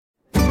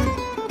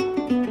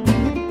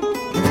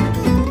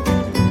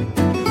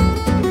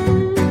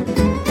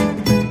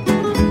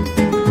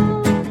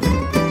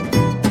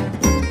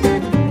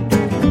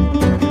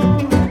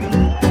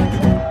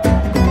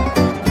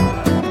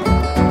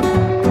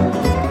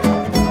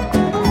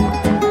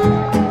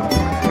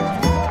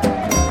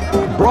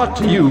brought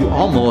to you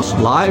almost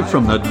live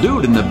from the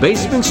Dude in the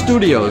Basement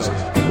studios.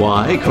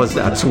 Why? Because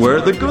that's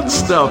where the good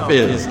stuff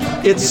is.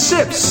 It's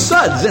Sips,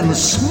 Suds, and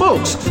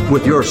Smokes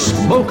with your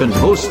smoking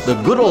host, the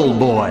good old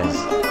boys.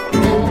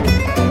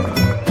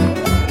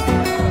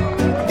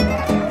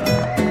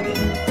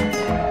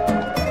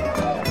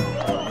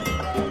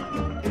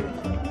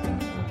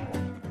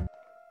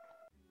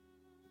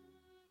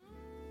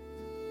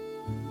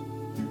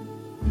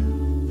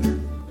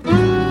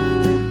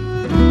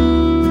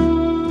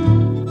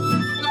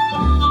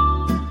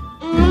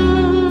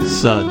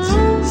 Suds,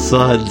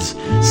 Suds,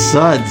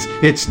 Suds.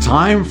 It's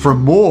time for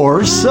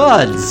more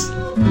Suds.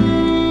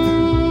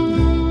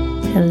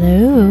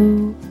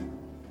 Hello.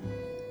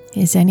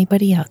 Is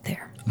anybody out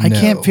there? I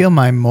can't feel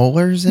my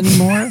molars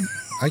anymore.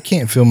 I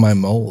can't feel my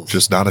moles.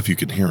 Just not if you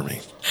can hear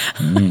me.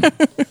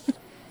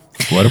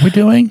 What are we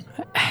doing?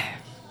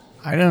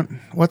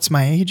 What's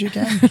my age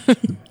again?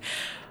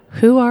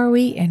 Who are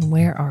we and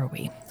where are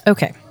we?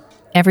 Okay,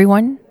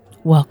 everyone,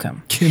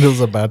 welcome.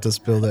 Kendall's about to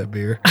spill that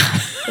beer.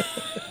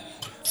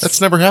 That's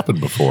never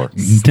happened before.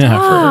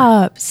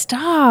 Never.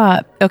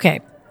 Stop. Okay,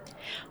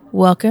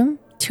 welcome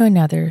to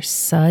another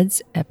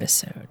Suds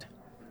episode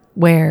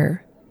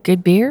where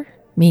good beer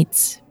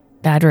meets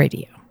bad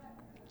radio.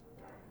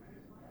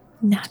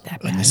 Not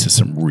that bad. And this is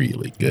some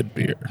really good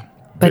beer.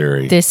 But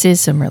Very. this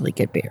is some really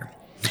good beer.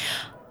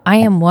 I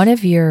am one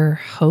of your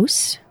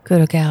hosts,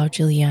 good old gal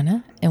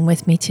Juliana, and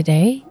with me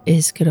today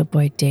is good old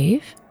boy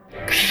Dave.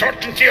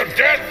 Certainty of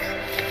death,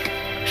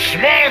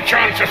 small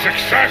chance of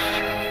success.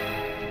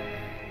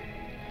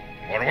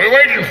 What are we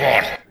waiting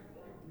for?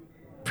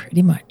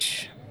 Pretty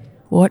much.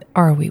 What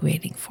are we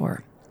waiting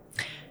for?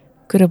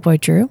 Good old boy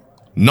Drew.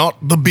 Not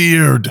the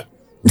beard.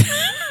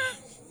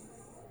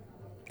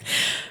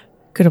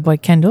 Good old boy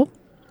Kendall.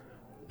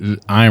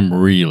 I'm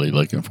really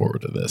looking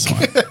forward to this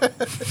one.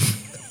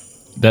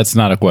 That's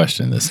not a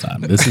question this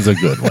time. This is a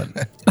good one.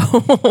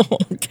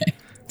 Okay.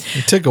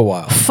 It took a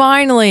while.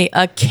 Finally,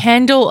 a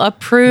Kendall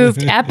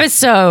approved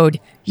episode.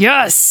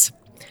 Yes.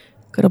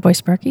 Good old boy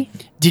Sparky.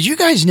 Did you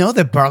guys know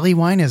that barley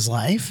wine is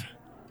life?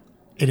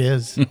 It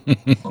is.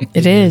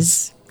 It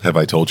is. Have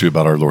I told you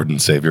about our Lord and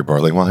Savior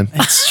barley wine?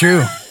 It's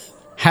true.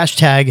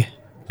 Hashtag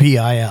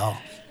BIL.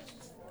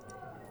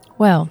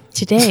 Well,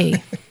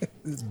 today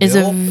is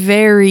a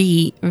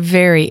very,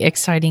 very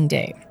exciting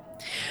day.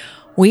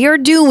 We are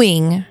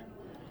doing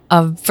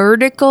a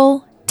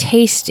vertical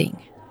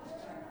tasting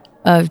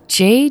of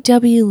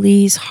J.W.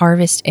 Lee's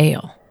Harvest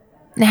Ale.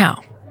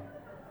 Now,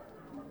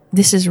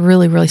 this is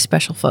really, really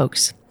special,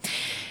 folks.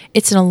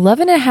 It's an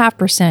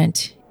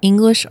 11.5%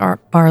 English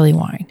barley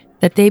wine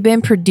that they've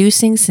been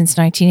producing since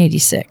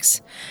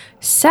 1986.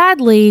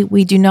 Sadly,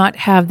 we do not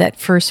have that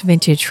first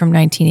vintage from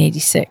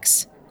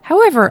 1986.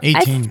 However,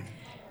 18. it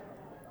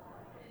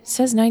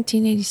says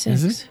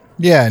 1986. Is it?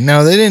 Yeah,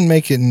 no, they didn't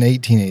make it in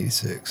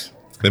 1886.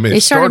 They may They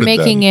have started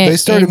making then. it. They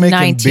started in making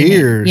 19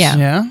 beers. Yeah.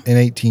 Yeah. In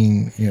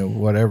 18,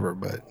 whatever,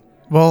 but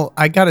Well,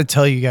 I got to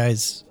tell you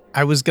guys,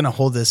 I was going to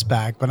hold this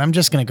back, but I'm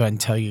just going to go ahead and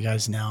tell you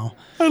guys now.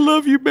 I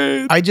love you,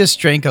 man. I just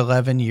drank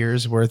 11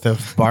 years worth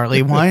of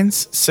barley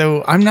wines,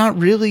 so I'm not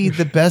really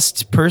the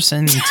best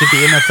person to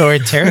be an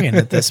authoritarian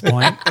at this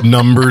point.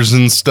 Numbers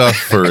and stuff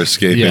for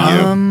escaping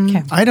Yeah. you.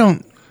 Okay. I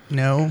don't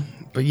know,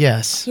 but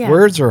yes, Yeah.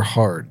 words are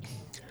hard.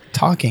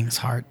 talking's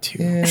hard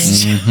too.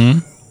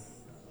 Yeah.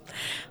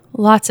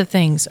 Lots of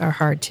things are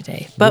hard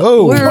today, but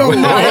Whoa. we're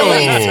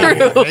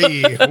muddling through.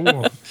 Hey,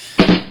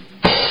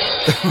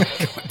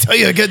 tell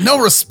you I get no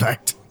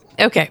respect.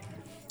 Okay.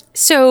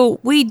 So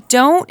we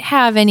don't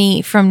have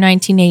any from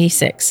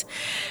 1986.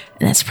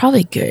 And that's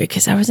probably good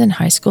because I was in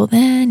high school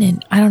then.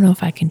 And I don't know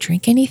if I can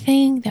drink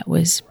anything that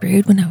was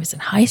brewed when I was in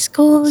high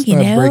school, Let's you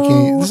not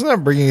know? let's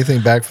not bring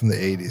anything back from the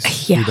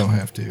 80s. Yeah. We don't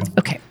have to.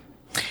 Okay.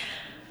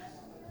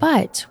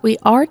 But we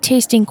are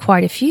tasting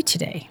quite a few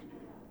today.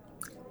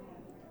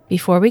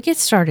 Before we get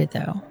started,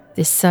 though,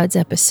 this Suds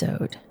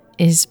episode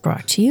is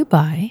brought to you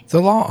by... The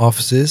law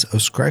offices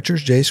of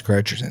Scratchers J.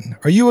 Scratcherton.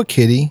 Are you a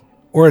kitty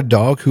or a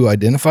dog who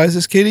identifies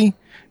as kitty?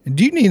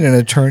 Do you need an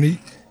attorney?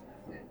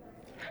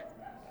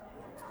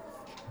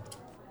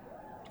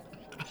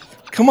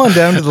 Come on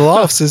down to the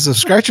law offices of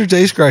Scratchers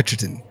J.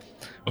 Scratcherton.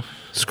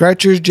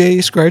 Scratchers J.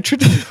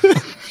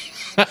 Scratcherton.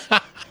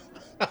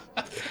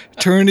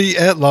 Attorney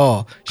at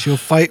law. She'll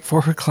fight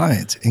for her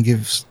clients and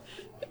give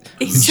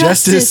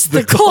justice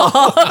the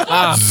claw.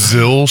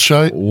 Zill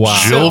shite? Wow.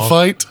 Jill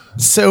fight?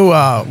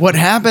 So, what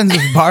happens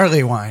with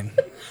barley wine,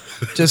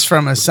 just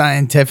from a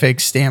scientific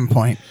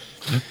standpoint,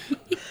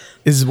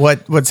 is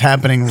what's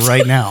happening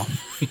right now.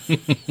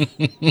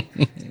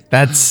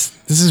 This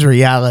is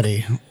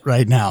reality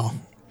right now.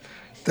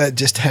 That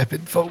just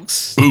happened,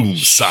 folks. Boom,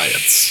 science.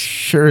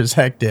 Sure as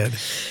heck did.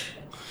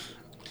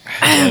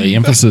 The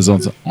emphasis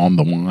on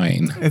the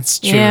wine. It's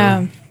true.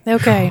 Yeah.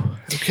 Okay.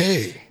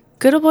 Okay.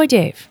 Good old boy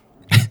Dave.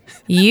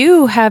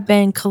 You have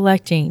been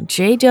collecting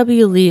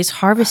J.W. Lee's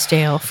Harvest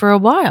Ale for a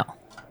while.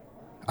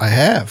 I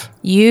have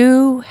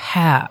You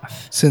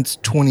have. since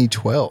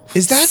 2012.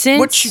 Is that Since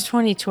what you?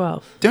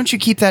 2012. Don't you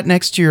keep that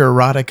next to your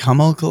erotic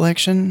Hummel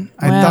collection?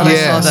 I Well, thought I saw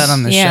Yes. that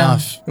on the Yeah.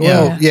 shelf.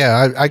 Well,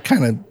 yeah, I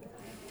kind of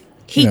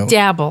He You know,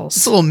 dabbles.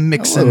 It's a little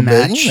mix a little and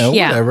bit, match. you know,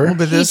 Yeah. A whatever. little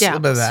bit of He this, a little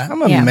bit of dabbles. that.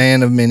 I'm a Yeah.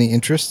 man of many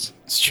interests.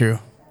 It's true.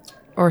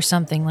 or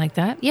something like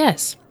that.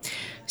 Yes.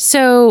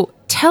 So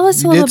tell us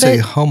a You little did say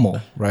bit.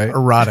 Hummel, right?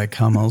 Erotic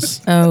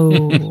Hummels. Oh,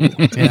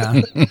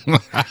 Yeah.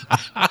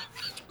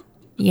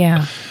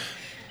 yeah.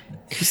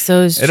 'Cause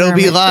those It'll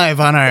be German- live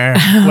on our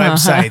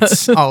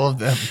websites, all of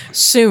them.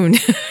 soon.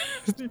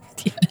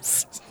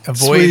 Yes.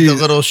 Avoid Sweet. the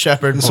little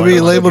shepherd. So we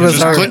boy. labeled us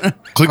Just our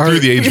click through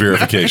the age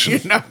verification.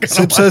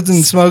 Sip Suds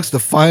and Smokes, the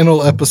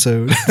final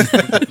episode.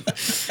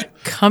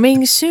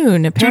 Coming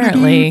soon,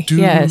 apparently.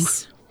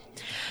 Yes.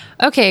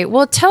 Okay,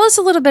 well, tell us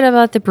a little bit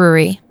about the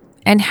brewery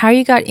and how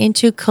you got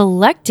into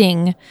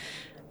collecting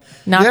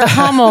not the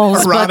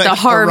Hummels, but the Erotic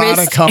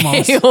Harvest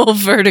Hummels. Ale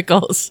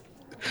verticals.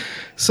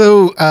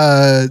 So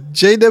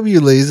J.W.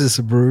 Lee's is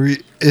a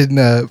brewery in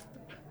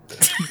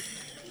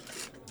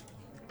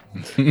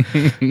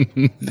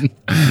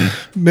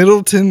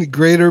Middleton,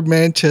 Greater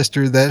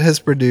Manchester that has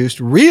produced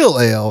real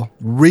ale,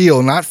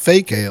 real, not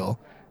fake ale,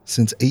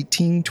 since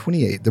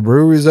 1828. The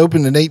brewery was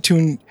opened in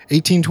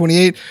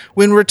 1828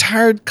 when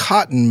retired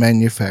cotton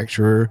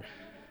manufacturer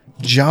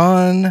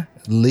John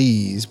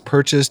Lees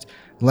purchased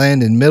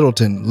land in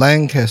Middleton,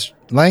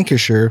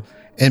 Lancashire,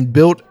 and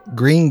built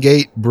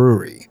Greengate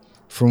Brewery,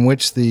 from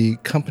which the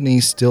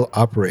company still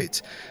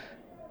operates.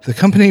 The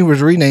company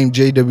was renamed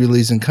J.W.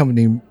 Lee's and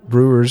Company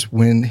Brewers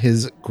when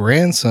his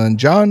grandson,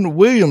 John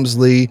Williams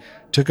Lee,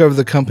 took over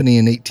the company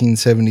in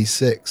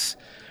 1876.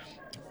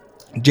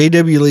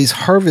 J.W. Lee's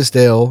Harvest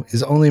Ale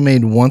is only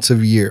made once a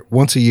year.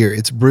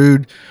 It's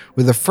brewed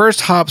with the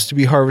first hops to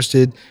be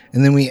harvested,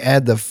 and then we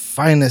add the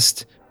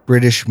finest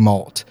British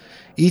malt.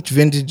 Each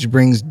vintage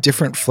brings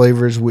different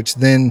flavors, which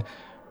then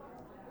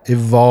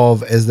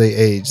evolve as they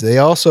age. They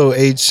also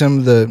age some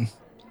of the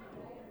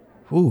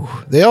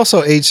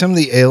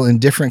ale in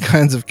different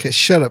kinds of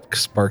shut up,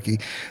 Sparky.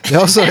 They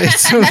also age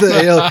some of the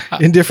ale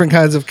in different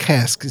kinds of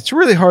casks. It's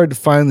really hard to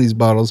find these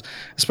bottles,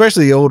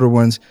 especially the older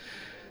ones.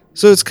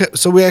 So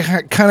we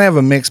kind of have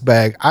a mixed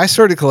bag. I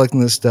started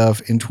collecting this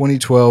stuff in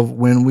 2012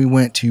 when we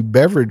went to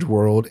Beverage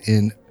World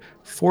in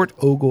Fort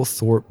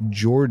Oglethorpe,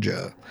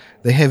 Georgia.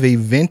 They have a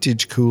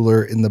vintage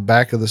cooler in the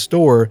back of the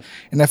store,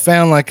 and I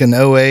found like an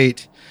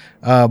 08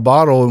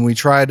 bottle, and we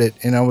tried it,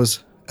 and I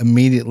was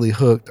immediately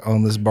hooked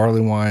on this barley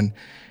wine.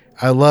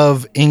 I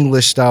love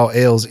English style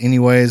ales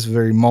anyways,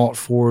 very malt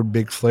forward,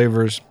 big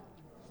flavors.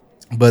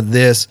 But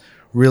this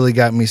really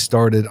got me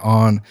started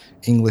on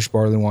English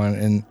barley wine.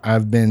 And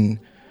I've been,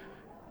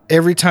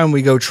 every time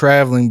we go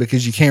traveling,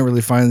 because you can't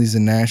really find these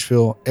in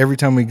Nashville, every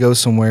time we go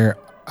somewhere,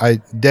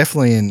 I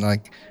definitely in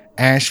like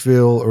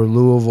Asheville or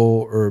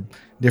Louisville or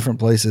different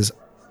places,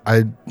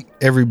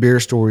 every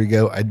beer store we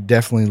go, I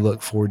definitely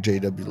look for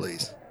J.W.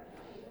 Lee's.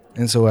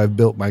 And so I've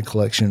built my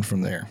collection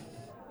from there.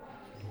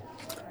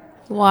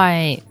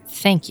 Why,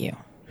 thank you.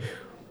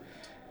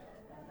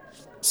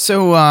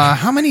 So,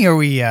 how many are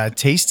we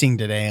tasting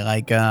today?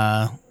 Like,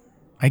 I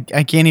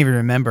can't even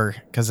remember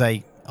because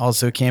I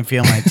also can't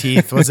feel my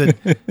teeth. Was it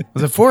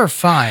 4 or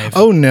 5?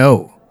 Oh,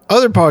 no.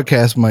 Other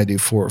podcasts might do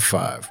 4 or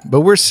 5,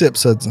 but we're Sip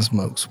Suds and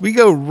Smokes. We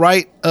go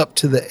right up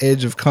to the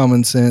edge of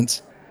common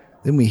sense,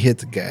 then we hit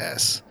the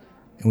gas,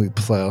 and we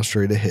plow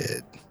straight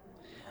ahead.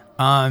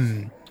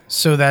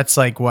 So that's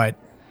like what,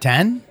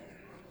 10?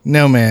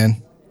 No,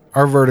 man.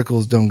 Our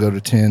verticals don't go to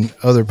 10.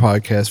 Other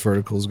podcast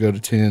verticals go to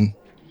 10.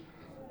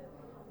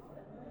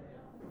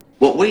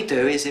 What we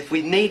do is if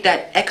we need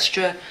that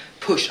extra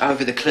push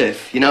over the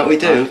cliff, you know what we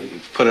do?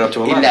 Put it up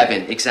to 11.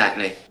 11,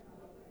 exactly.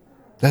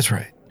 That's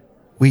right.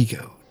 We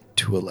go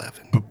to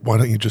 11. But why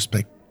don't you just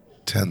make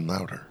 10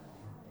 louder?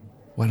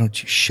 Why don't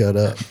you shut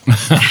up?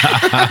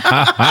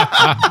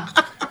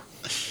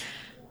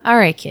 All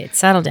right, kids,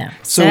 settle down.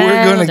 So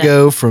we're going to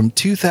go from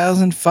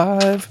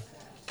 2005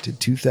 to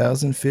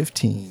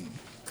 2015.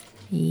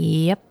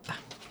 Yep.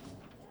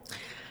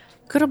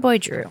 Good old boy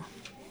Drew.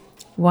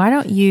 Why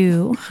don't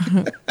you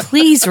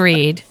please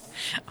read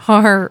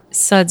our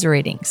Suds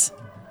ratings?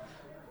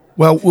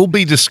 Well, we'll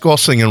be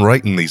discussing and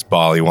rating these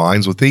barley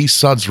wines with these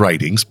Suds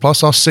ratings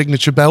plus our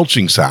signature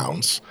belching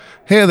sounds.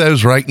 Hear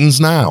those ratings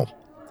now.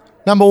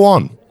 Number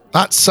 1,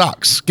 that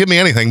sucks. Give me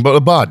anything but a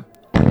bud.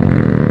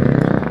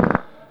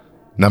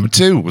 Number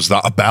 2, was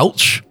that a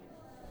belch?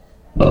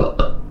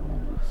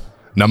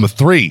 Number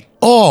 3,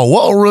 oh,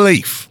 what a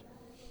relief.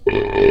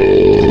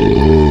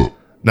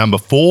 Number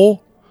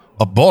 4,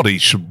 a body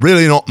should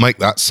really not make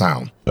that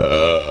sound.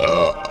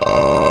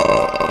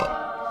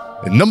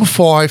 And number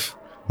 5,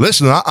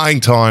 listen, that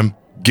ain't time.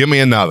 Give me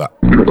another.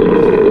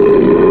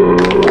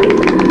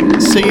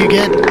 So you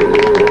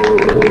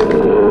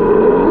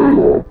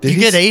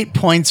get 8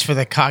 points for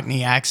the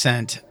Cockney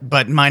accent,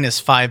 but minus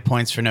 5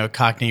 points for no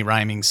Cockney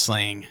rhyming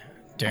slang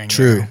during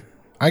True. your-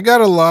 I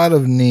got a lot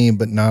of knee,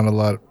 but not a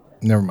lot of...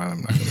 Never mind,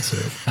 I'm not going to say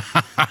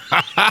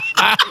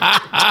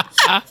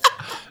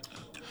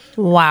it.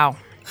 Wow.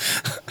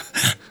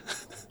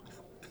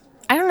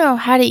 know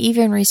how to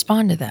even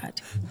respond to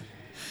that.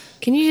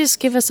 Can you just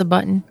give us a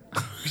button?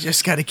 We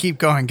just got to keep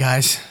going,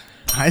 guys.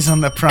 Eyes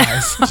on the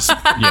prize.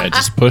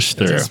 Just push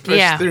through.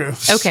 Yeah. through.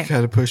 Okay.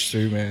 Got to push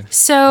through, man.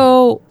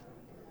 So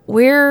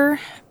we're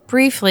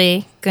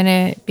briefly going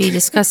to be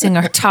discussing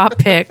our top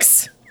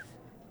picks,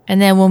 and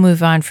then we'll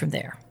move on from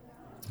there.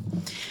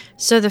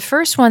 So the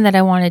first one that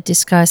I want to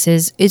discuss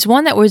is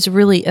one that was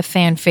really a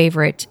fan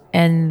favorite,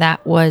 and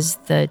that was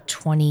the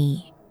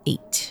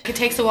 28. It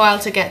takes a while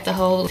to get the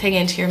whole thing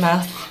into your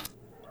mouth.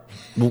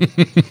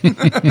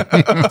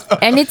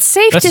 And it's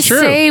safe That's to true.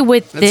 say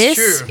with That's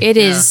this, true.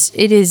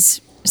 it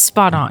is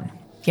spot on.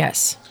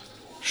 Yes.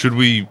 Should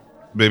we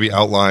maybe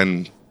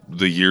outline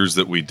the years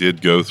that we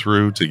did go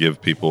through to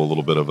give people a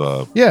little bit of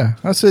a? Yeah,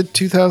 I said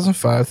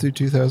 2005 through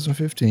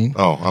 2015.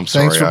 Oh, I'm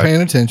sorry. Thanks for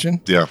paying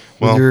attention. Yeah. With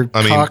Well, your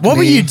I mean, Cockney- What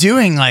were you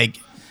doing? Like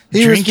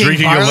He was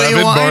drinking barley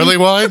 11 wine? barley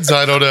wines?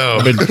 I don't know.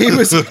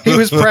 he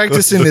was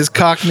practicing his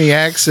Cockney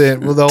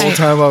accent the whole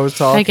time I was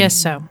talking. I guess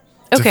so.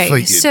 Okay,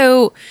 Deflated.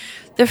 so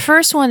the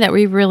first one that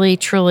we really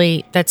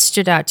truly that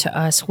stood out to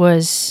us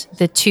was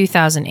the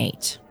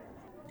 2008,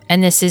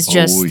 and this is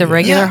just the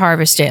regular Yeah.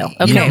 Harvest Ale.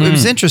 Okay, You know, it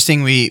was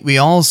interesting. We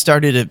all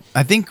started at,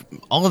 I think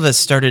all of us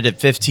started at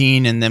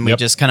 15, and then we Yep.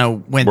 just kind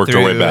of went Worked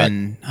our through way back.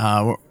 and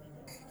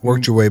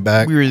Worked your way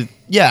back.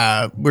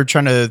 we're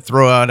trying to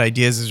throw out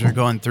ideas as we're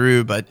going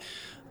through, but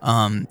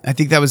I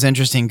think that was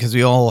interesting because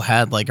we all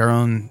had like our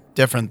own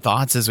different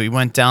thoughts as we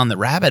went down the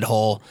rabbit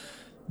hole.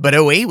 But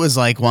 08 was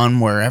like one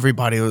where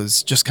everybody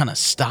was just kind of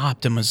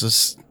stopped and was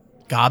just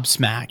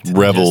gobsmacked. and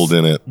Reveled just-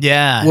 in it.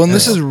 Yeah. Well, and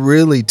this is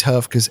really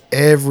tough because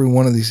every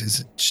one of these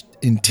is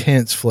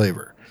intense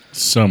flavor.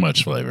 So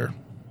much flavor.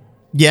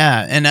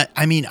 Yeah, and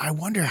I mean, I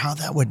wonder how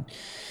that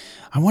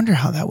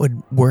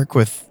would work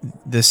with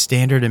the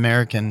standard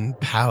American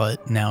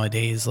palate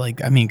nowadays.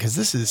 Like, I mean, because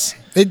this is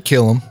It'd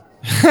kill them.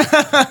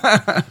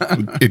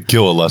 It'd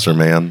kill a lesser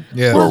man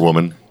Yeah. or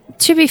woman.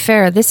 to be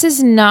fair, this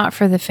is not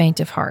for the faint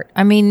of heart.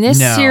 I mean, this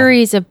No.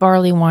 series of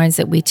barley wines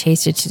that we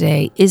tasted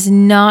today is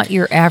not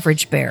your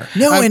average bear.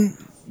 go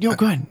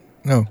ahead.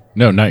 No.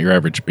 No, not your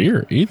average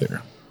beer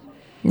either.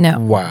 No.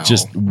 Wow.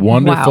 Just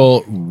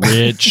wonderful,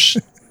 rich,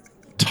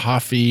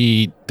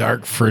 toffee,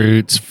 dark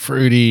fruits,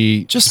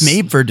 fruity. Just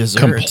made for dessert.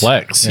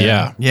 complex.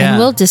 Yeah. Yeah. And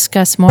we'll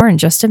discuss more in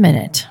just a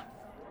minute.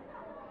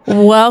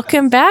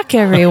 Welcome back,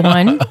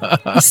 everyone.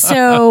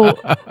 So,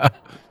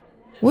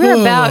 we're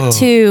about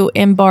to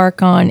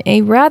embark on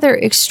a rather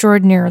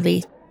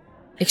extraordinary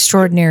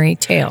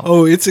tale.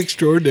 Oh, it's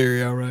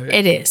extraordinary, all right.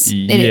 It is.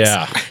 It is.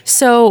 Yeah.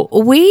 So,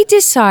 we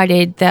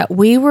decided that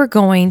we were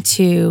going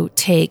to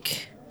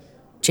take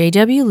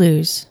J.W.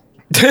 Lou's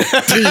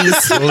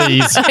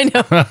Please. I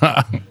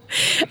know.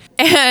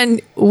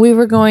 And we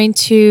were going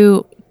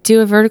to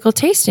do a vertical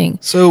tasting.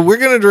 So we're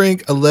going to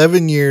drink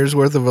 11 years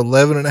worth of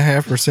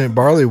 11.5%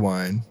 barley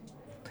wine.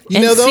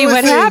 And see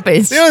what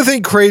happens. The only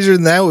thing crazier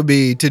than that would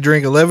be to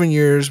drink 11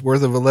 years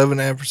worth of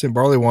 11.5%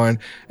 barley wine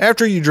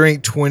after you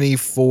drink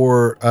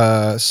 24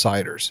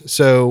 ciders.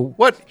 So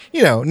what,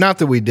 not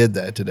that we did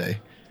that today.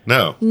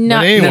 No.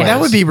 Not anyway. yet. that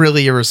would be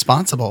really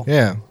irresponsible.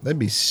 Yeah, that'd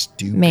be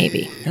stupid.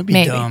 Maybe. That'd be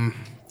Maybe. dumb.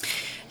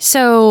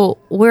 So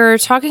we're in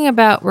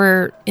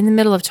the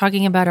middle of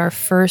talking about our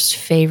first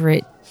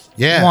favorite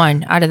Yeah.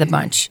 one out of the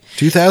bunch.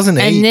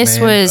 2008. And this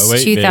man. was 08,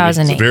 baby.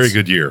 2008. It's a very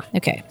good year.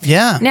 Okay.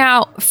 Yeah.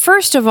 Now,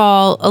 first of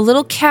all, a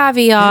little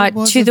caveat It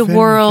was to a the very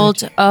world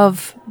good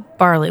of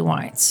barley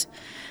wines.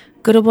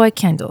 Good old boy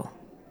Kendall,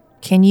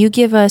 can you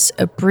give us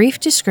a brief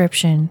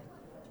description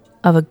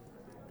of a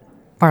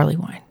barley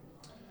wine?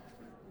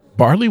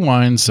 Barley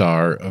wines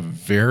are a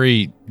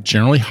very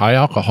generally high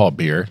alcohol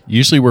beer.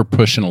 Usually we're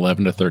pushing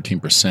 11 to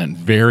 13%.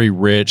 Very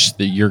rich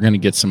that you're going to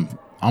get some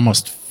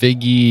almost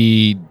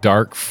figgy,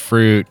 dark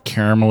fruit,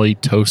 caramelly,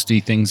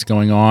 toasty things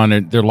going on.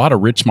 And there are a lot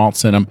of rich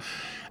malts in them.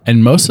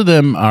 And most of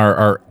them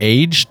are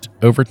aged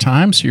over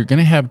time. So you're going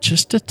to have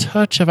just a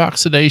touch of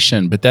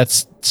oxidation, but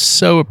that's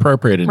so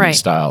appropriate in Right. these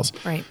styles.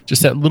 Right.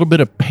 Just that little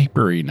bit of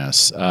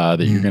paperiness that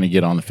you're going to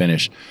get on the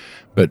finish.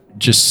 But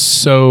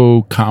just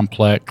so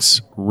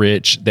complex,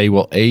 rich. They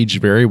will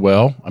age very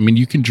well. I mean,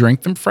 you can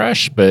drink them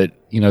fresh, but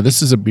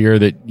this is a beer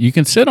that you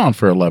can sit on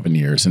for 11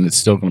 years and it's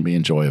still going to be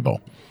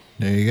enjoyable.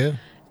 There you go.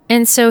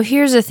 And so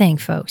here's the thing,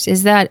 folks,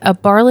 is that a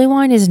barley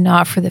wine is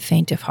not for the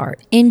faint of heart.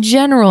 In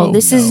general,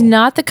 this is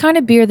not the kind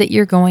of beer that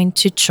you're going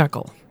to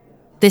chuckle.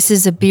 This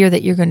is a beer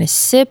that you're going to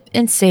sip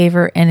and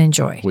savor and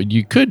enjoy. Well,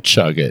 you could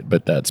chug it,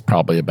 but that's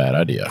probably a bad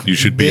idea. You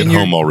should be Then at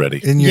you're- home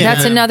already. And you,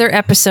 That's another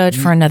episode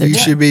for another you day.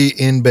 should be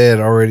in bed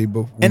already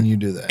when you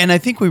do that. And I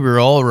think we were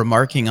all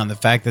remarking on the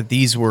fact that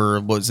these were,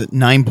 was it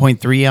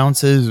 9.3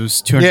 ounces? It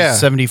was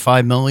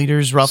 275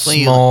 milliliters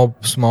roughly.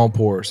 small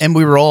pours. And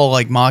we were all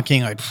like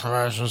mocking, like,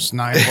 it's just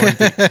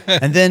 9.3.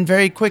 And then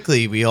very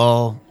quickly, we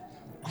all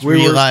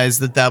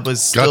realized that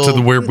was still. Got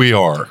to where we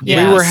are. We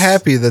were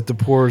happy that the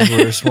pours were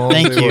as small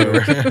as Thank they you.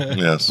 were.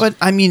 Yes. But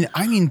I mean,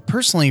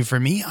 personally, for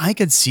me, I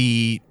could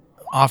see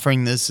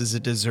offering this as a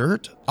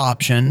dessert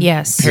option.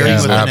 Yes. Pairing Yeah.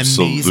 with an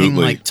Absolutely. amazing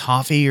like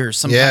toffee or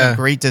some kind Yeah. of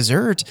great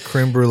dessert.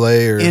 Creme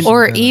brulee or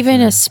Or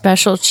even a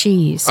special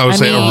cheese. I would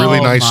say a really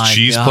Oh nice my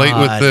cheese plate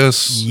with God.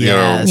 this.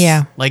 Yes.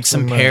 Yeah. Like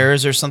some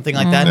pears or something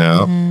like that.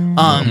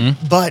 Yeah.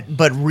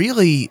 But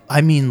really,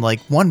 I mean, like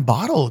one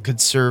bottle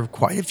could serve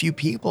quite a few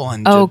people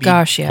and Oh, to be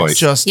gosh, yes.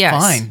 just Yes.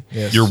 fine.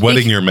 Yes. You're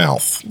wetting your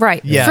mouth.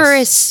 Right. Yes. For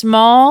as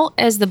small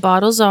as the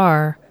bottles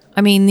are,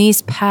 I mean,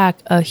 these pack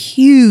a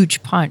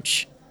huge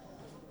punch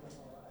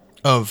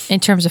Of in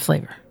terms of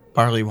flavor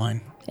barley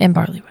wine. and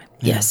barley wine.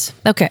 Yes.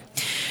 Okay.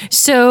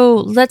 So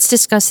let's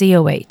discuss the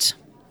 08.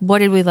 What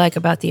did we like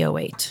about the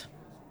 08?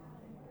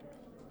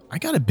 I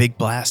got a big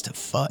blast of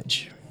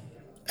fudge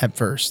at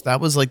first.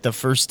 That was like the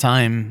first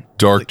time.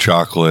 Dark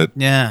chocolate.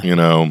 Yeah. You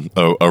know,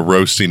 a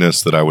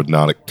roastiness that I would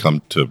not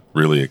come to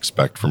really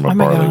expect from a Oh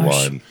my barley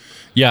gosh. wine.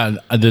 Yeah,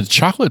 the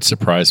chocolate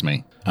surprised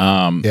me.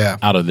 Yeah.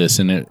 Out of this,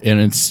 and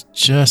it's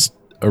just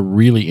a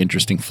really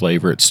interesting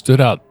flavor. It stood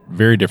out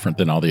very different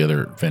than all the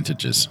other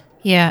vintages.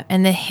 Yeah.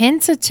 And the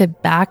hints of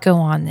tobacco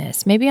on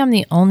this. Maybe I'm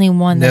the only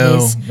one that No,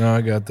 is. no,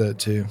 I got that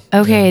too.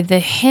 Okay. The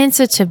hints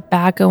of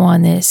tobacco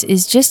on this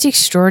is just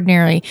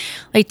extraordinary.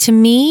 Like to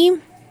me,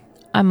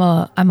 I'm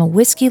a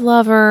whiskey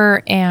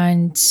lover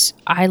and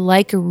I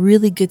like a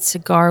really good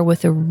cigar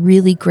with a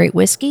really great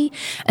whiskey.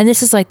 And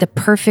this is like the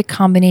perfect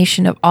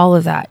combination of all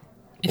of that,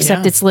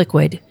 except Yeah. it's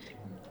liquid.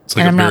 It's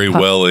like And a I'm very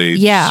not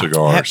well-aged Yeah.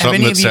 cigar. Have Something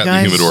any that's of you sat in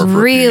the guys humidor for a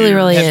few Really, years.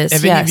 really Have, is.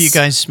 have any of you Yes.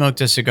 guys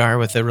smoked a cigar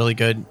with a really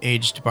good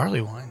aged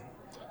barley wine?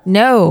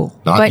 No,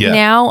 Not but yet.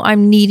 now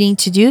I'm needing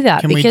to do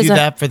that Can we because do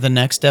that for the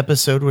next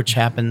episode, which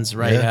happens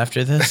right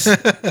after this?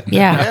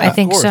 yeah, I Of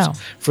think course, so.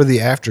 for the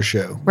after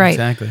show. Right.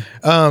 Exactly.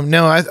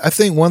 No, I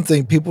think one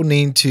thing people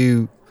need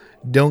to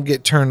don't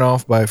get turned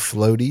off by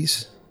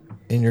floaties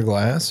in your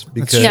glass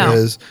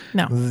because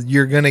No.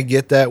 you're going to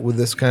get that with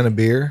this kind of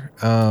beer.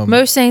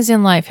 Most things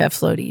in life have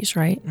floaties,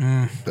 right?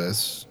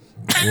 That's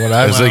what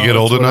I As they get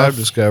old enough? I've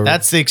discovered.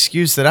 That's the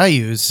excuse that I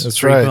use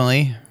That's right.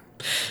 frequently.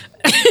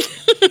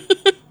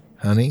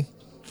 honey.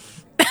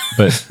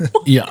 But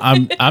yeah,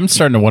 I'm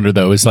starting to wonder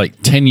though, is like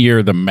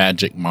 10-year the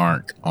magic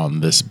mark on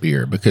this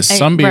beer? Because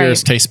some beers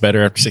right. taste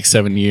better after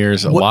 6-7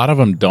 years. A lot of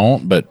them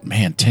don't, but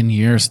man, 10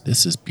 years,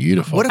 this is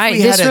beautiful. What if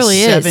we This had a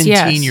really is,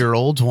 yes.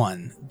 17-year-old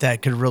one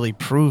that could really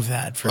prove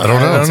that for I don't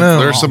know. I don't know.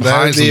 There's some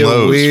That'd highs be and a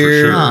lows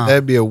weird, for sure.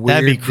 That'd be a weird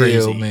That'd be crazy.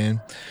 deal,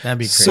 man. That'd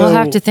be crazy. So- We'll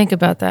have to think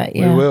about that.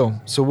 Yeah. We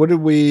will. So what did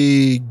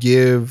we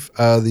give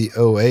the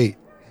 08?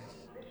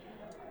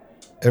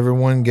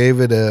 Everyone gave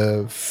it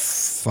a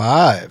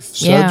 5.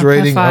 Suds Yeah, a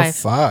rating of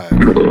 5. 5.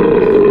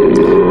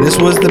 This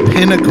was the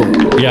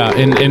pinnacle. Yeah,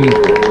 and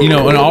you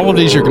know, in all of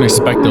these, you're going to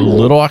expect a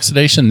little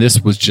oxidation.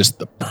 This was just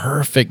the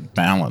perfect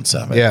balance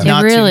of it. Yeah. It Not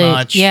too really,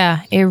 much.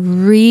 Yeah, it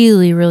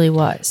really, really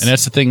was. And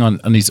that's the thing on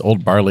these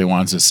old barley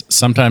wines is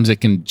sometimes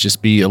it can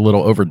just be a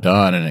little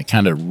overdone and it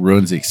kind of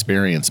ruins the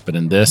experience. But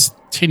in this,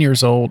 10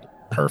 years old,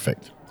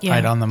 perfect. yeah.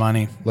 Right on the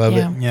money. Love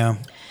Yeah. it. Yeah.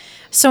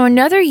 So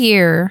another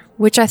year,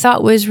 which I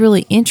thought was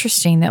really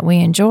interesting that we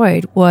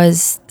enjoyed,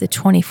 was the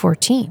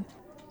 2014.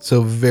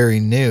 So very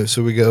new.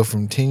 So we go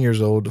from 10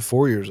 years old to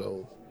 4 years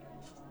old.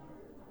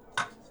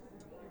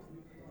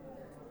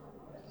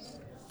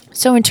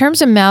 So in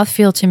terms of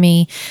mouthfeel to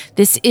me,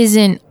 this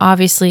isn't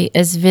obviously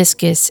as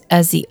viscous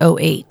as the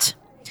 08.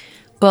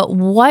 But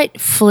what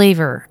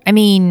flavor? I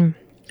mean,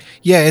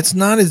 Yeah, it's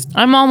not as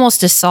I'm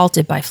almost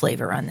assaulted by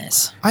flavor on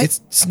this.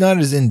 it's not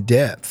as in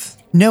depth.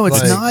 No, it's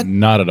Like- not.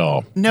 Not at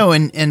all. No,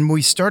 and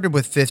we started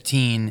with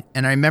 15,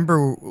 and I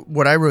remember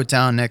what I wrote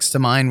down next to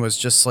mine was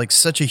just like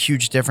such a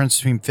huge difference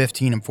between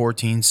 15 and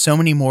 14. So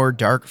many more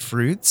dark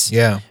fruits.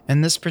 Yeah.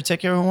 In this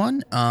particular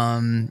one,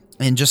 and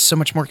just so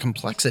much more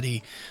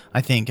complexity,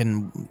 I think,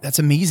 and that's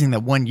amazing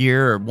that one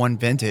year or one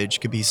vintage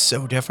could be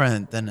so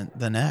different than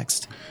the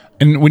next.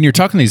 And when you're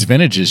talking these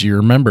vintages, you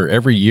remember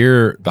every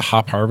year the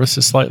hop harvest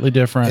is slightly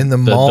different. And the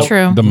malt-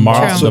 True. The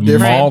malt, True. the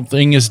different. malt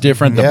thing is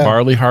different. The Yeah.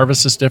 barley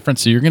harvest is different.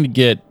 So you're going to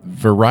get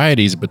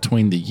varieties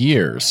between the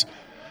years.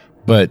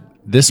 But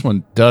this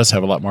one does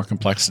have a lot more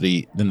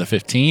complexity than the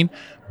 15,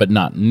 but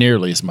not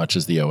nearly as much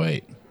as the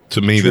 08.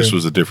 To me, this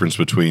was the difference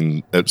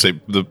between,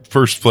 say, the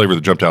first flavor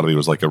that jumped out at me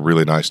was like a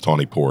really nice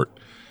tawny port.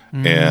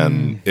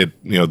 And it,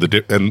 you know,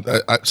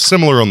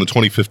 similar on the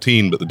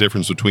 2015, but the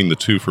difference between the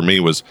two for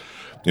me was,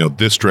 you know,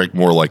 this drank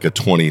more like a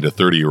 20 to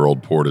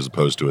 30-year-old port as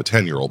opposed to a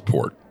 10-year-old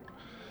port.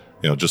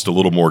 You know, just a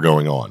little more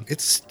going on.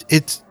 It's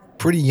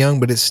pretty young,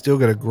 but it's still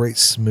got a great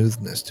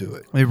smoothness to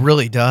it. It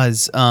really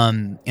does.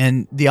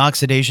 And the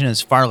oxidation is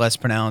far less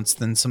pronounced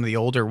than some of the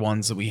older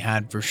ones that we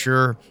had for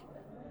sure.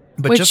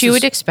 But Which just you as-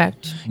 would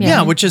expect.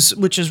 Yeah, which is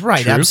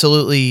right, True.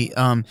 absolutely.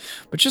 But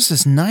just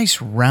this nice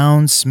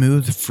round,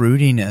 smooth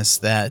fruitiness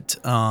that,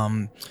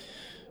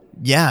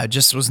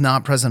 just was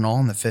not present at all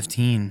in the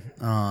 15.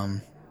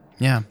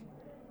 Yeah,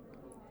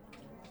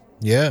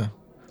 Yeah.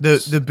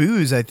 the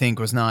booze I think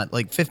was not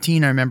like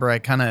 15. I remember I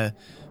kind of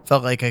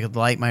felt like I could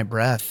light my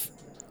breath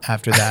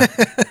after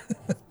that.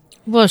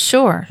 Well,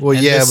 sure. Well,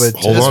 And yeah, this-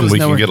 but Hold This on, was we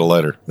can nowhere- get a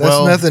letter. that's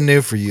well- nothing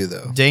new for you,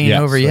 though. Day ain't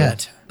Yeah, over so-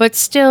 yet. But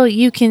still,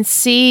 you can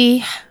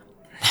see,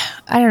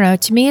 I don't know,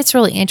 to me it's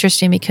really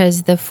interesting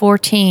because the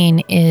 14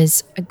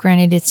 is,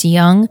 granted it's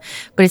young,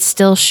 but it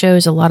still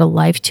shows a lot of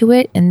life to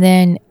it. And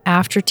then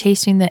after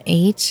tasting the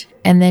 8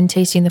 and then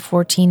tasting the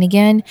 14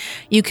 again,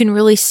 you can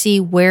really see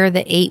where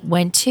the 8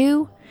 went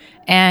to.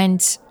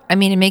 And I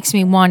mean, it makes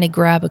me want to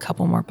grab a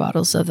couple more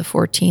bottles of the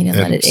 14 and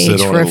let it sit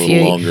age on for it a a few.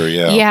 little longer,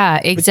 yeah. Yeah,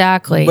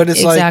 exactly. But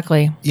it's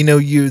exactly. like,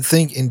 you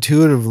think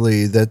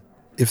intuitively that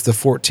if the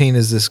 14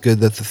 is this good,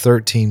 that the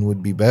 13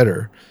 would be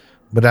better.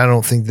 But I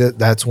don't think that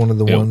that's one of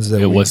the ones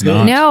that it we was picked.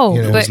 not. No,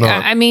 You know, but it's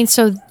not. I mean,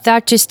 so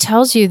that just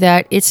tells you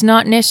that it's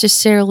not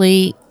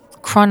necessarily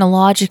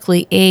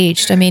chronologically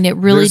aged. I mean, it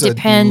really There's a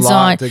depends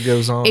lot on that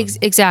goes on.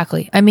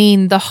 Exactly. I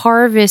mean, the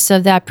harvest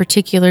of that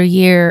particular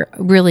year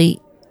really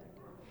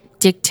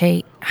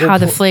dictate how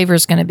the flavor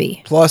is going to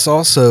be. Plus,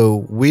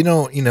 also, we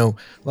don't,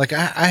 like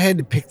I had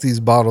to pick these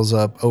bottles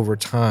up over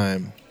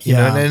time. You know,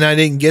 Yeah. and I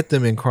didn't get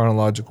them in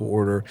chronological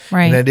order.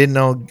 Right. And I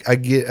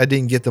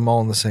didn't get them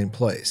all in the same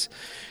place.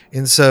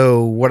 And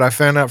so what I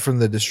found out from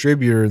the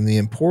distributor and the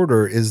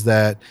importer is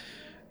that,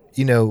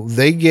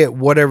 they get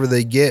whatever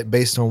they get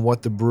based on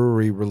what the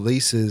brewery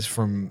releases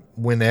from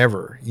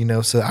whenever,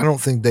 so I don't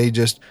think they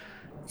just,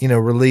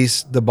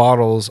 release the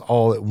bottles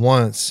all at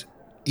once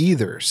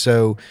either.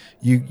 So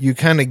you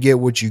kind of get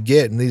what you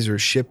get, and these are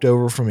shipped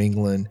over from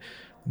England.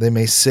 They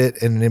may sit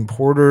in an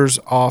importer's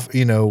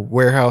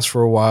warehouse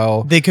for a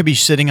while. They could be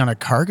sitting on a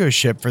cargo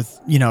ship for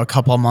a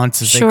couple of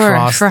months as Sure, they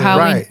cross for the, how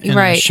Right. in a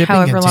right, shipping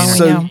however long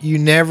container. we So know. you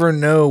never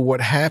know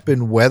what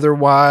happened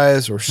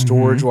weather-wise or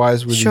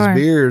storage-wise with Sure.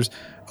 these beers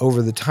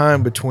over the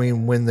time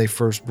between when they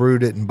first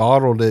brewed it and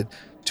bottled it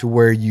to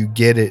where you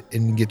get it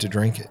and you get to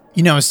drink it.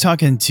 I was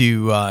talking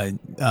to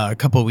a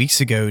couple of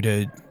weeks ago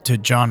to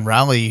John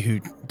Rowley, who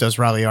does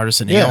Rowley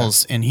Artisan Yeah.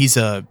 Ales, and he's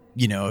a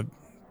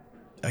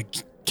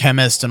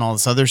chemist and all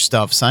this other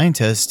stuff,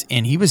 scientist,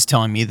 and he was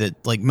telling me that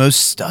like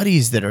most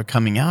studies that are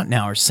coming out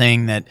now are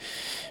saying that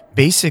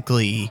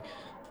basically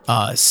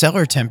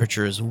cellar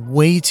temperature is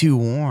way too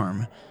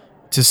warm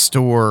to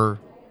store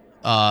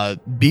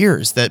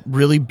beers, that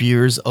really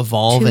beers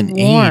evolve Too and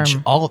warm. age.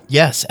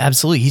 Yes,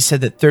 absolutely. He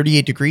said that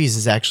 38 degrees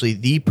is actually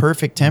the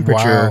perfect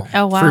temperature Wow.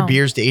 Oh, wow. for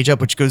beers to age up,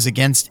 which goes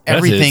against That is-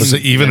 everything. Was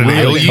it even an we're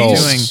ale doing.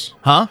 yeast?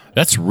 Huh?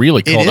 That's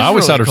really It cold. is I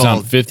always really thought it was around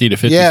cold. 50 to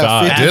 55.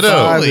 Yeah, 55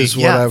 Absolutely, is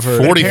what yeah. I've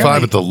heard. 45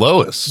 Apparently- at the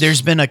lowest.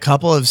 There's been a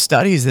couple of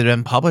studies that have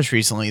been published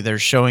recently that are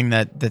showing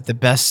that the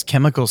best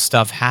chemical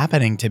stuff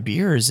happening to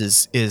beers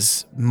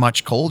is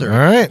much colder. All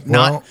right,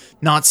 well-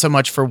 Not so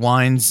much for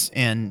wines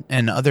and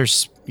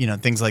others,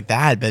 things like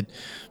that, but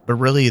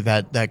really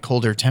that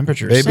colder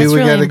temperature. Maybe That's we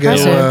really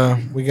gotta impressive. go.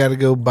 We gotta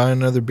go buy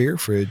another beer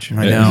fridge.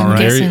 I know, right?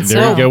 There, Guessing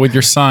there so. you go with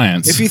your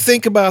science. If you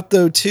think about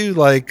though too,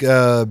 like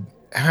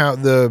how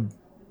the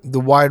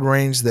wide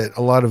range that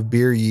a lot of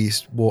beer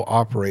yeast will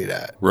operate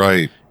at,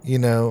 Right.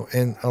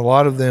 and a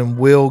lot of them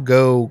will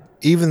go.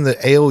 Even the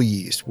ale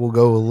yeast will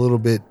go a little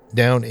bit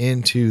down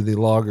into the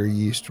lager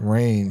yeast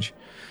range,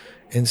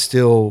 and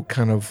still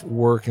kind of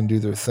work and do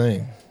their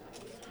thing.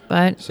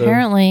 But So-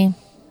 apparently,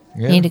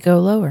 Yeah. need to go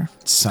lower.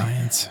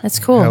 Science. That's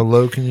cool. How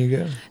low can you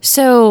go?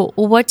 So,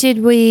 what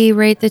did we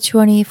rate the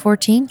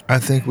 2014? I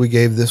think we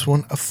gave this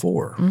one a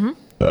 4.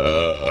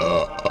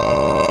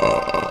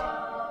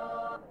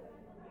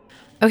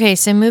 Okay,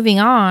 so moving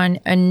on,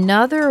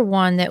 another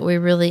one that we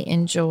really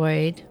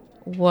enjoyed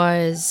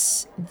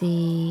was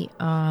the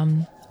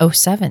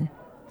 07.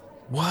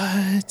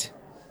 What?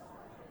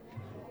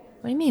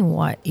 What do you mean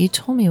what? You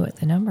told me what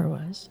the number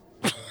was.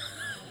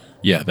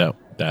 yeah,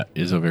 that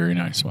is a very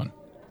nice one.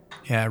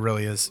 Yeah, it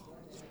really is.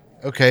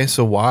 Okay,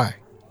 so why?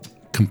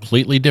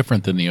 Completely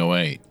different than the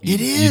 08. It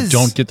You is.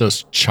 don't get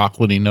those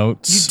chocolatey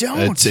notes. You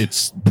don't.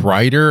 It's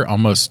brighter,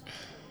 almost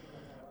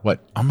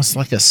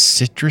like a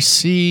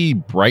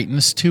citrusy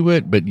brightness to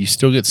it, but you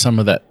still get some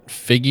of that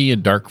figgy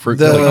and dark fruit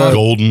The- going on.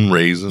 Golden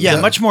raisin.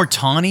 Yeah, much more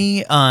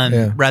tawny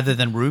Yeah. rather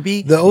than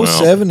ruby. The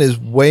 07 is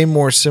way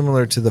more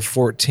similar to the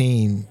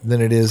 14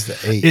 than it is the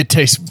 8. It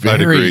tastes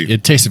agree.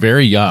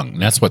 very young.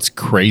 That's what's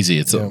crazy.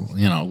 It's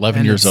 11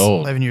 And years it's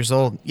old. 11 years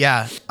old.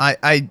 Yeah.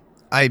 I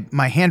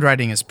my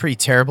handwriting is pretty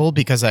terrible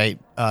because I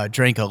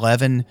drank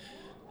 11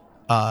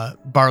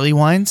 barley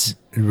wines.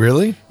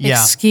 Really?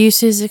 Yeah.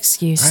 Excuses.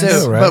 I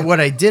know, right? But what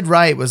I did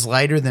write was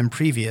lighter than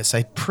previous.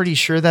 I'm pretty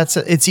sure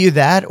it's either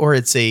that or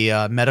it's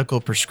a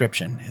medical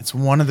prescription. It's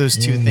one of those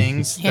two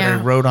things that I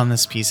Yeah. wrote on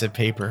this piece of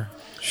paper.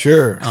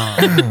 Sure.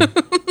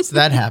 So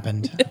that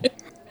happened.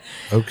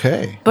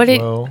 Okay. But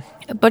it- well,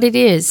 But it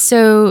is.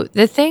 So,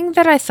 the thing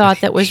that I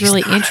thought that was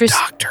really interesting.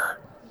 doctor.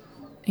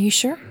 Are you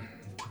sure?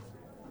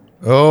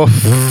 Oh,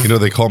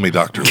 They call me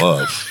Dr.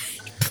 Love.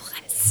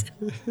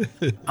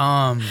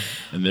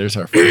 And there's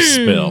our first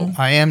spill.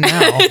 I am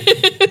now.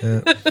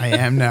 I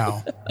am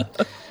now.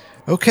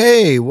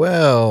 okay.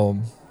 Well,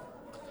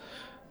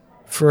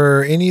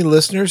 for any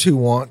listeners who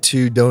want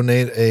to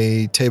donate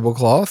a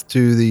tablecloth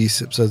to the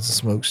Sip Suds and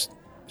Smokes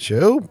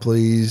show,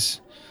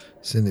 please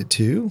send it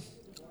to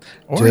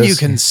Or you Just-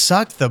 can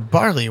suck the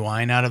barley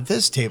wine out of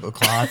this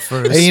tablecloth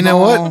for a Hey, you know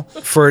small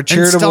what? For a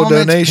charitable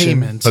installment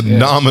donation, payment A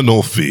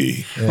nominal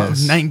fee of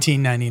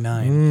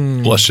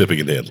 $19.99. plus shipping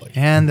and handling.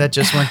 And that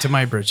just went to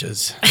my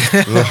britches.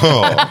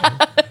 Oh,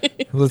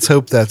 let's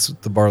hope that's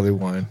the barley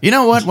wine. You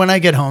know what? When I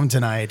get home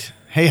tonight,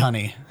 hey,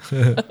 honey,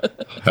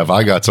 have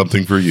I got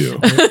something for you?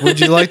 Would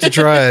you like to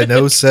try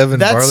an 07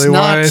 That's barley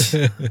not-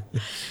 wine?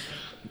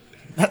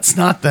 that's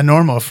not the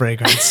normal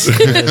fragrance.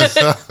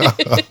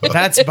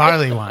 That's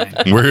barley wine.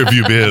 Where have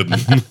you been?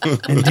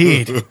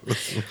 Indeed.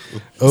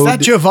 Is that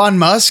Jovan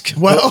Musk?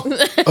 Well,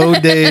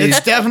 O'Day,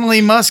 it's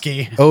definitely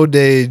musky.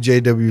 O'Day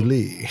J.W.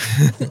 Lee.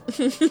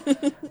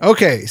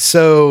 Okay,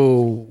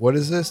 so what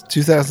is this?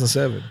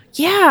 2007.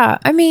 Yeah,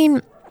 I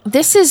mean,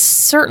 this is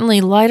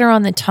certainly lighter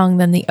on the tongue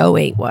than the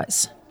 08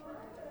 was.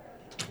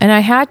 And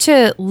I had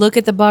to look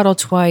at the bottle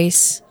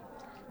twice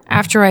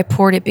after I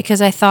poured it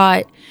because I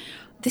thought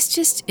this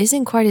just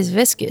isn't quite as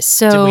viscous.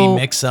 So Did we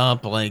mix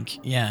up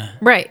yeah?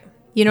 right,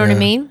 you know what I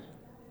mean?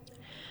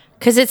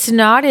 Because it's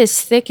not as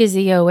thick as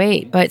the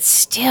 08, but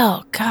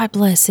still, God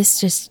bless, this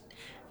just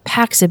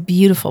packs a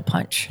beautiful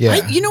punch.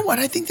 Yeah. You know what?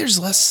 I think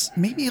there's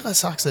maybe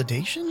less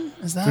oxidation.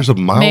 Is that? There's a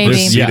mild Maybe.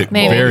 acidic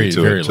Maybe. quality Very,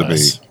 to very it to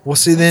less. me. Well,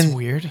 see, then That's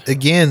weird.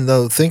 again,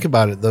 though, think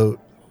about it, though.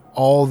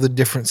 All the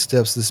different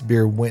steps this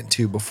beer went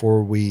to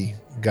before we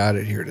got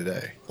it here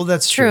today. Well,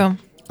 that's True.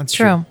 That's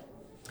True.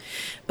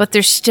 But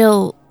there's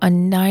still a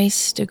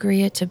nice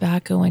degree of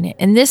tobacco in it.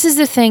 And this is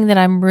the thing that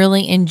I'm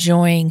really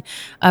enjoying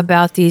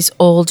about these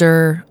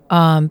older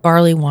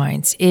barley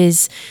wines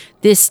is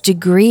this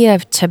degree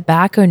of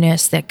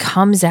tobacco-ness that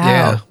comes out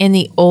Yeah. in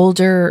the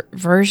older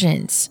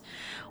versions,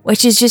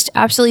 which is just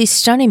absolutely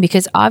stunning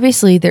because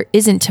obviously there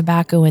isn't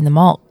tobacco in the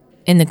malt,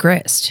 in the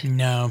grist,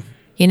 No.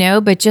 you know,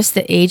 but just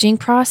the aging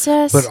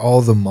process. But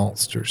all the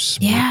maltsters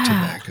smoke Yeah.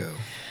 tobacco.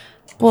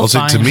 well, Well, see,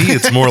 to fine. me,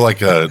 it's more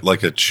like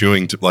a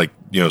chewing,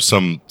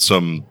 some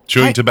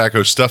chewing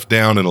tobacco stuffed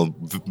down in a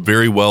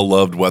very well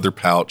loved leather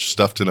pouch,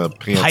 stuffed in a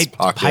pants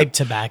pocket. Pipe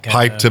tobacco.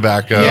 Pipe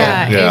tobacco.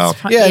 yeah, Yeah. it's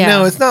fun- Yeah,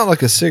 no, it's not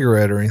like a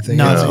cigarette or anything.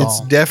 Not it's, at it's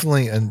all.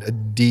 definitely a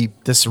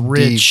deep, This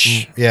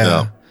rich.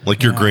 yeah.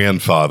 Like your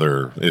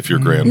grandfather, if your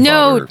No,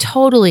 grandfather.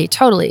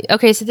 totally.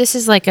 Okay, so this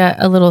is like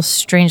a little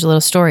strange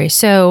little story.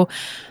 So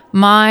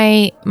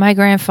my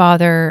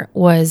grandfather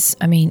was,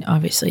 I mean,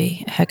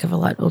 obviously a heck of a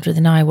lot older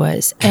than I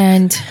was.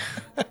 And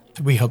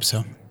We hope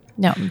so.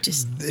 no, I'm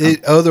just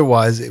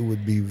Otherwise, it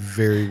would be a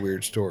very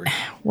weird story.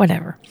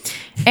 whatever.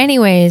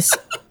 Anyways,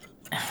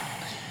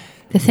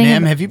 the thing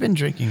Ma'am, about- have you been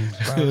drinking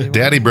barley wine?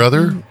 Daddy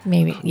brother?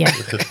 maybe, yeah.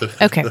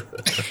 Okay.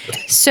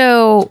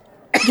 So,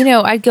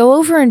 I'd go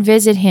over and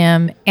visit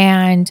him,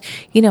 and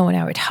when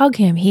I would hug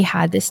him, he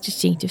had this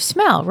distinctive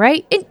smell,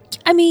 right?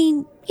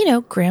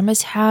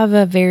 Grandmas have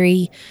a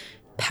very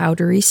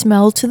powdery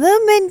smell to them,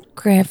 and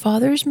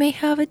grandfathers may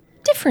have a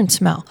different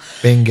smell.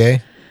 Being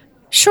gay,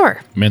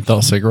 Sure,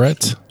 Menthol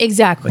cigarettes.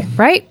 exactly,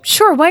 right?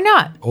 Sure, why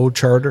not? old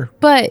charter.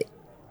 But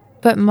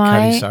Cuddy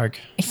my Sark.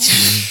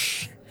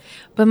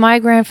 but my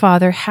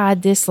grandfather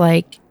had this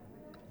I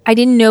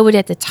didn't know it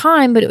at the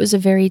time, but it was a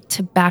very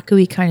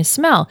tobacco-y kind of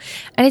smell.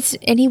 And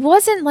he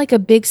wasn't like a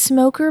big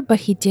smoker,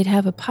 but he did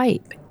have a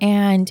pipe.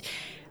 And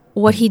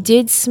what he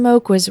did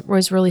smoke was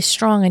really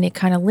strong and it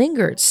kind of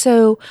lingered.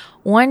 So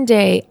one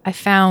day I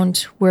found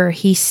where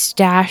he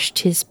stashed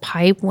his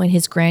pipe when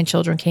his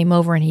grandchildren came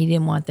over and he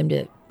didn't want them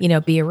to,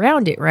 be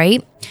around it,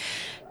 right?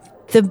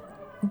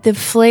 The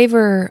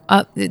flavor,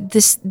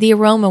 the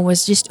aroma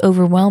was just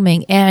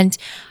overwhelming. And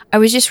I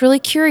was just really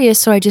curious,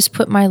 so I just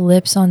put my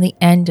lips on the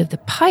end of the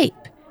pipe.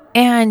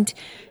 And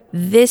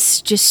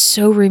this just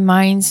so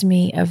reminds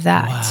me of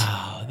that.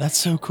 Wow, that's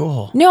so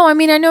cool. No, I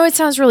mean, I know it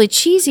sounds really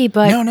cheesy,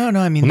 but No.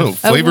 I mean, No,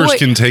 flavors what-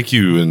 can take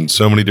you in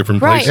so many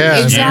different Right,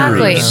 places. Yeah,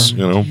 exactly. Years,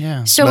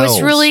 yeah. so what's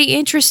smells. really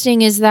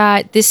interesting is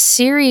that this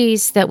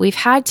series that we've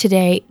had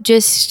today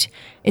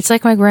it's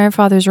like my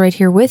grandfather's right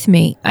here with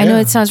me. I know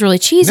Yeah. it sounds really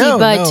cheesy, No,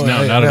 but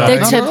No, not at all. the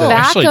Not at all.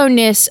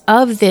 tobacco-ness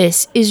of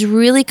this is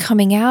really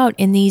coming out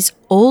in these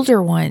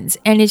older ones.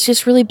 And it's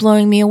just really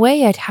blowing me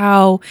away at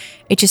how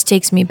it just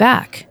takes me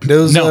back.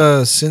 Those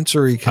No.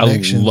 sensory I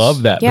connections.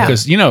 love that Yeah.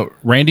 because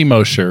Randy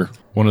Mosher,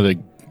 one of the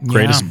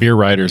greatest Yeah. beer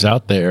writers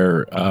out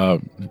there,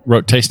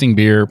 wrote Tasting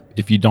Beer.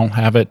 If you don't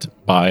have it,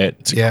 buy it.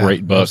 It's a Yeah,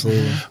 great book.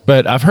 absolutely.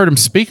 But I've heard him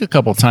speak a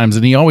couple times,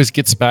 and he always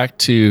gets back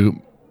to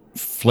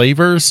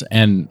flavors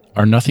and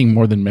are nothing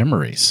more than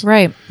memories.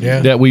 Right. Yeah.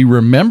 That we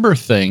remember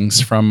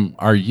things from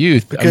our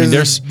youth. Because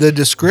there's the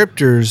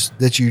descriptors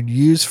that you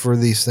use for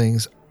these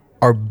things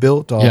are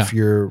built off Yeah.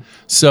 your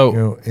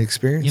so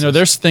experience.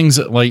 there's things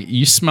that like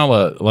you smell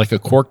a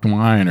corked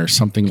wine or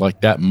something like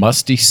that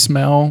musty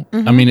smell.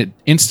 I mean, it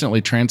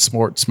instantly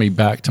transports me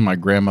back to my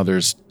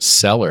grandmother's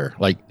cellar.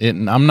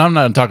 I'm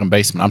not talking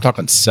basement. I'm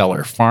talking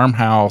cellar,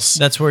 farmhouse.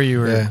 That's where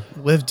you Yeah.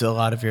 lived a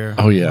lot of your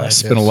Oh yeah, I life.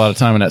 spent a lot of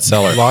time in that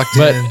cellar. Locked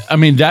but in. I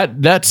mean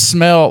that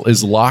smell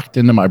is locked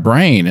into my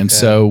brain, and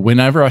so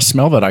whenever I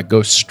smell that, I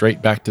go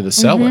straight back to the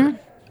cellar,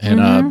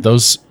 and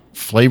those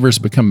flavors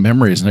become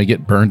memories, and they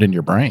get burned in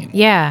your brain.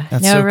 Yeah.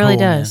 That's no, so it really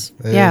cool, man. does.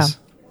 It Yeah. is.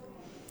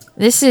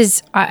 This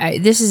is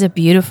a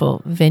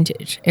beautiful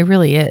vintage. It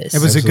really is.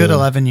 It was a good Absolutely.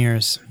 11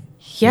 years.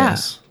 Yeah,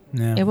 Yes.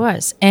 Yeah. it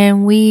was.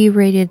 And we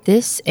rated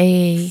this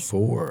a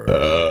 4.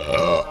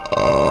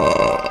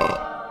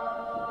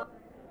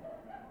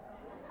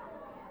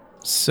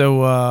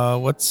 So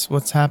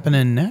what's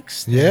happening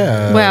next?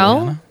 Yeah.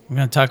 well. We're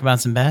gonna talk about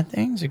some bad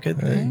things or good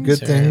things.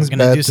 good or things, We're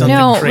gonna bad do something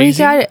No,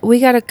 crazy. we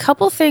got a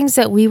couple things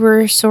that we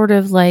were sort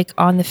of like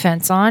on the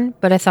fence on,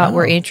 but I thought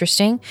were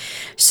interesting.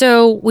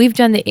 So we've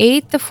done the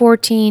 8, the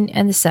 14,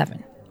 and the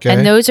 7. Okay.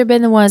 And those have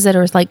been the ones that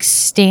are like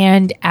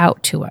stand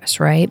out to us,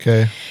 right?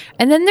 Okay.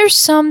 And then there's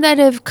some that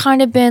have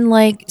kind of been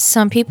like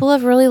some people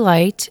have really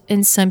liked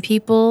and some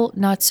people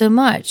not so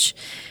much.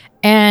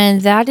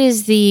 And that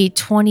is the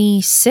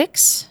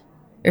 26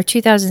 or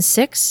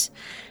 2006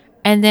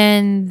 and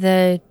then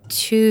the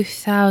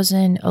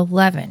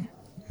 2011.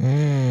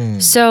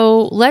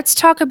 So let's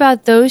talk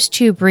about those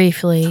two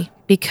briefly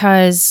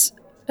because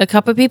a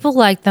couple people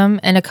liked them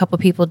and a couple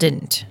people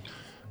didn't.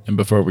 And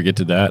before we get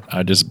to that,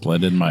 I just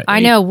blended my I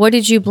know. What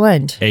did you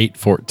blend? 8,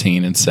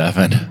 14, and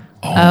 7.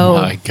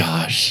 Oh. My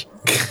gosh.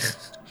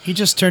 He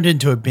just turned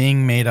into a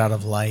being made out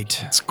of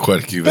light. It's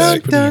quite a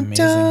cuvee. Pretty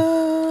amazing.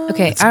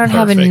 Okay, I don't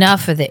have perfect.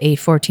 enough of the 8,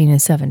 14, and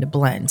 7 to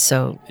blend.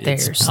 So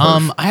there's.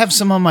 I have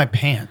some on my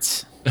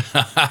pants.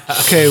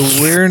 Okay,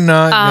 we're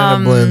not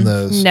gonna blend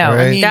those. no, I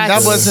right? mean, That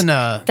That's- wasn't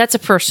a That's a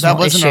personal that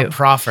wasn't issue. a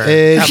proffer.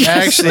 It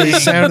actually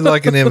sounded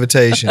like an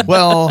invitation.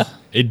 Well,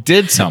 It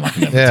did sound like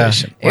an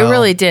invitation. It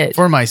really did.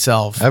 for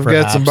myself. I've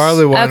got some perhaps.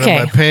 barley wine Okay.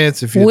 on my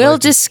pants. If you We'll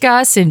like to-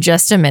 discuss in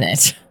just a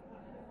minute.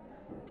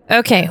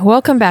 Okay,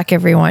 welcome back,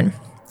 everyone.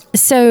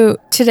 So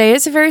today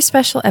is a very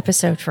special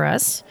episode for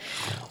us.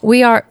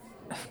 We are.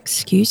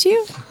 Excuse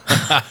you?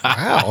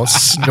 Wow,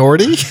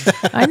 snorty.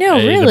 I know,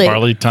 Hey, really. the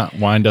barley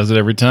wine does it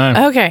every time.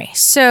 Okay,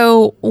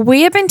 so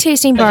we have been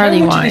tasting barley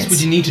How much of this wines.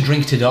 would you need to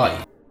drink to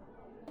die?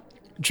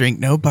 Drink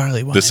no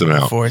barley wine Listen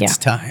out. before it's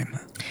Yeah. time.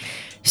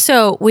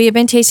 So we have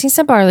been tasting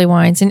some barley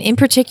wines, and in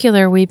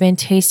particular, we've been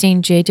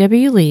tasting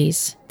J.W.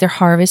 Lee's, their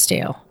Harvest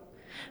Ale,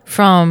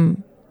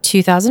 from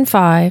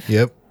 2005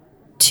 Yep.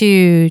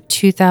 to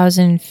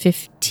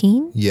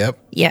 2015. Yep.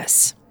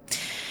 Yes.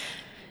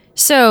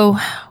 So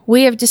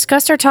we have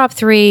discussed our top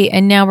 3,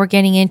 and now we're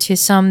getting into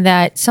some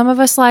that some of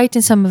us liked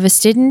and some of us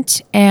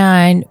didn't,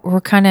 and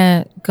we're kind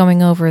of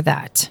going over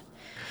that.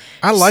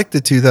 I like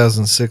the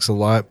 2006 a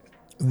lot.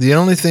 The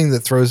only thing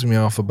that throws me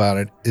off about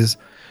it is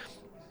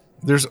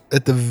there's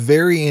at the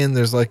very end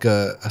there's like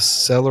a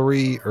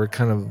celery or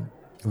kind of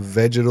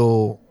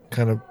vegetal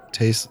kind of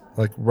taste,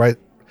 like right,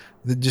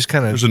 that just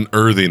kind There's of an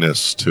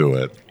earthiness to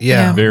it.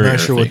 Yeah. Very not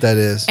sure earthy. what that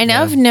is. And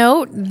Yeah. of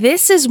note,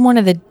 this is one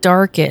of the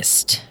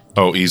darkest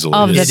Oh, easily.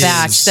 of the It is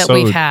batch that So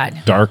we've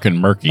had. dark and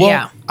murky.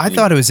 Yeah. I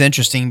thought it was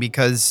interesting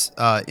because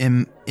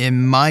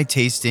in my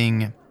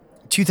tasting,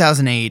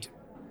 2008,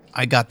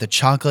 I got the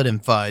chocolate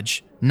and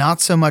fudge.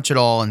 Not so much at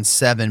all in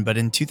 7, but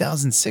in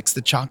 2006,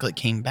 the chocolate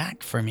came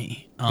back for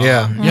me.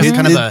 Yeah. It's Mhm.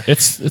 kind of a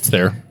It's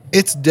there.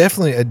 It's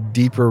definitely a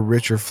deeper,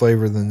 richer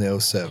flavor than the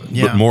 07.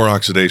 yeah, But more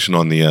oxidation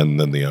on the end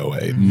than the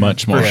 08.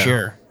 Much more. for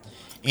sure,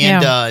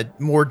 and Yeah.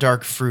 more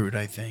dark fruit.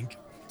 I think.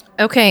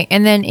 Okay,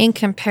 and then in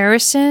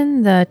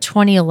comparison, the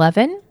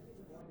 2011.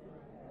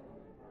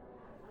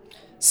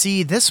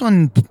 See, this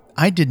one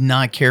I did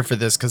not care for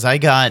this because I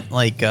got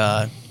like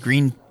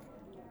green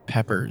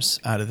peppers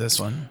out of this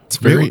one. It's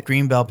very-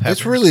 green bell peppers.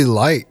 It's really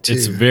light too.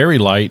 It's very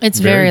light. It's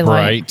very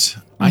light. bright.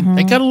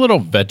 I got a little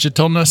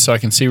vegetalness, so I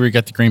can see where you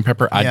got the green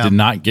pepper. I Yeah. did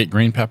not get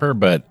green pepper,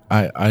 but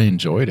I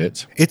enjoyed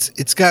it.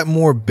 It's got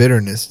more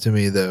bitterness to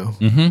me though.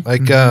 Mm-hmm.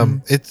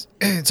 Like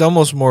it's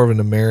almost more of an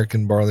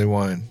American barley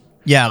wine.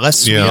 yeah,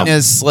 less Yeah.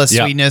 sweetness, less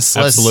Yeah, sweetness,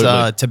 absolutely.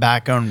 less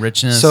tobacco and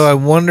richness. So I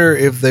wonder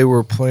if they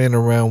were playing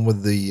around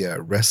with the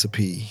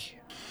recipe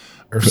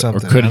or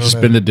something. Or could I have don't just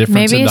know. been the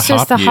difference Maybe in it's the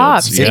just hop the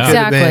yields. hops. Yeah. It could've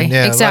Exactly. been,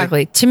 yeah,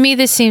 exactly. To me,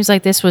 this seems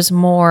like this was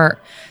more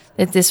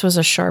that this was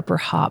a sharper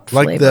hop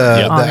like flavor.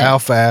 the on it.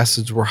 alpha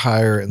acids were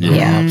higher in the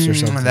Yeah. hops or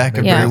something. that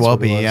could Maybe Yeah. very that's well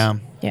what it be. was. Yeah.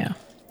 Yeah.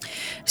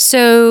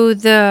 So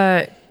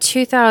the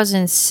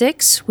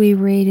 2006, we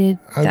rated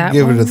I'd that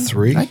give it a one.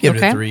 3. I'd give it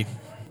Okay. a 3.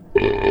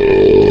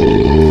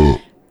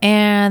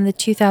 And the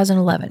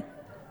 2011.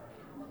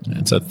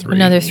 It's a 3.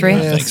 Another 3?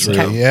 I Yeah, think so.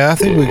 Okay. yeah, I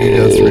think we could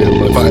go 3 on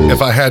both.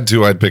 If I had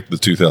to, I'd pick the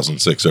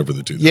 2006 over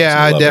the 2011.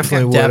 Yeah, I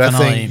definitely would. I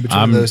Definitely. think between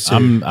I'm, those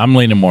two. I'm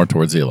leaning more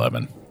towards the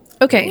 11.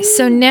 Okay,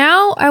 so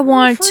now I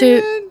want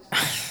to.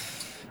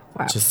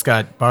 Just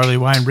got barley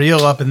wine real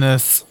up in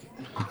this.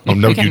 Oh,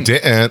 no, you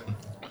didn't.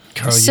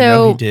 Carl, So- you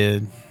know he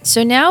did.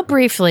 So now,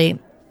 briefly,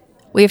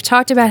 we have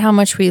talked about how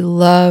much we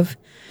love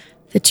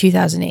the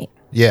 2008.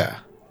 yeah.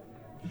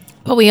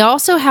 But we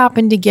also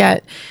happen to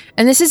get,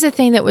 and this is the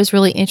thing that was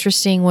really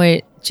interesting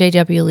with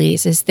JW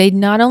Lee's, is they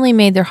not only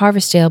made their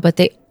Harvest Ale, but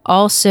they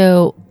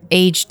also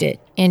aged it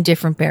in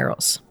different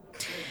barrels.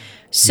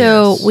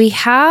 So Yes. we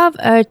have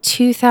a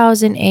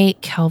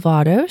 2008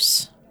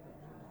 Calvados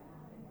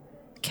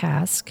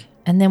cask,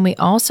 and then we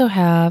also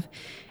have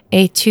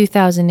a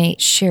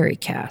 2008 Sherry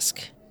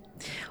cask.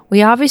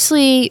 We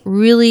obviously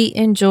really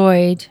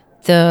enjoyed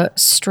the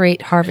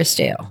straight harvest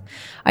ale.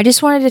 I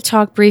just wanted to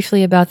talk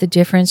briefly about the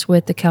difference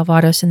with the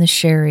Calvados and the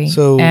sherry,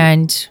 So,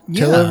 and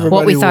Tell everybody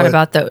what we thought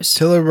about those.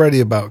 Tell everybody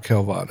about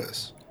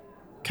Calvados.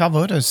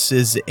 Calvados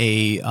is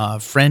a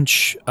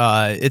French.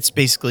 It's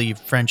basically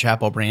French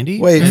apple brandy.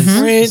 Wait, is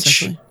French?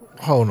 essentially-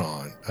 Hold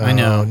on. I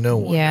know. No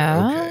one.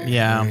 Yeah. Okay.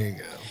 Yeah. There you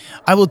go.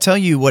 I will tell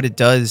you what it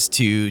does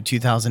to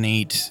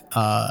 2008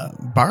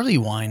 barley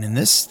wine in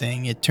this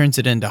thing. It turns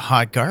it into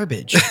hot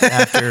garbage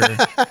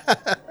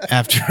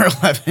after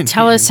 11.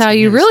 Tell us how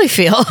you really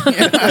feel.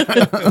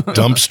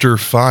 Dumpster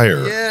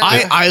fire.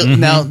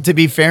 Now, to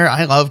be fair,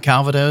 I love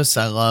Calvados.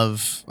 I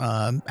love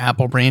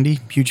apple brandy.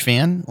 Huge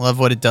fan. Love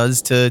what it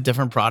does to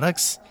different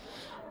products.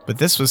 But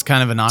this was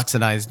kind of an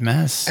oxidized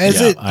mess. I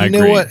You know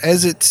agree. what?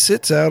 As it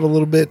sits out a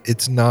little bit,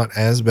 it's not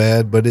as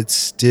bad, but it's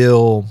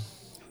still,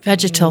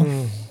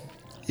 Vegetal.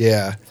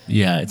 yeah.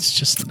 Yeah, it's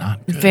just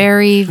not good.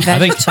 Very I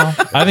think vegetal.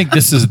 I think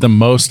this is the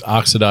most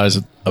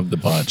oxidized of the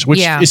bunch, which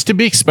Yeah. is to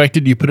be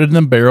expected. You put it in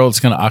the barrel, it's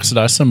going to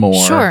oxidize some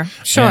more.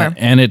 Sure.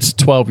 And it's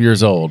 12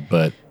 years old,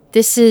 but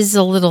This is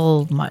a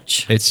little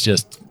much. it's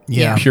just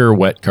Yeah. pure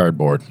wet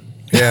cardboard.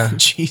 Yeah.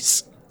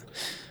 Jeez.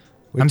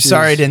 Which I'm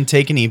sorry I is- didn't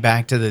take any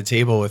back to the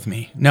table with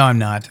me. No, I'm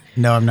not.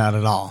 No, I'm not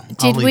at all. I'll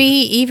Did leave we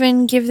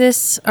even give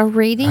this a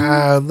rating?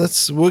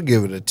 We'll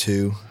give it a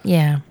 2.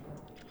 Yeah.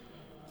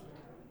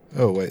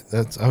 Oh wait,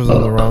 I was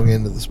on the wrong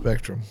end of the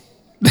spectrum.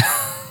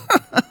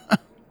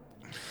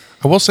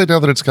 I will say now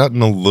that it's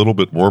gotten a little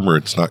bit warmer,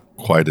 it's not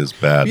quite as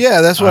bad.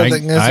 Yeah, that's what I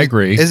think. I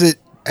agree. Is it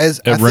as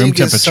At I room think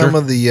as some temperature?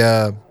 of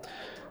the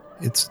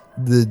it's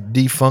the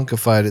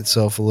defunkified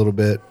itself a little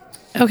bit.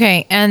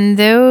 Okay, and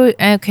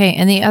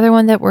the other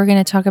one that we're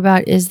going to talk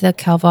about is the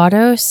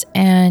Calvados,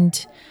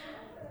 and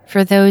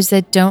for those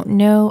that don't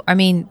know,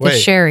 the Wait,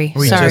 sherry.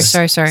 We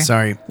Sorry.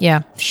 Sorry.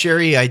 Yeah.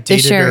 Sherry, I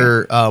dated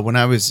sherry. her when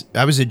I was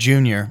a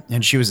junior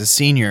and she was a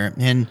senior.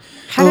 And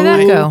How did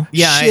that go?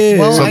 yeah, Shit.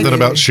 Something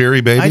about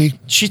Sherry, baby.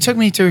 she took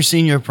me to her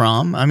senior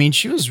prom. I mean,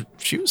 she was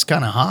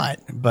kind of hot,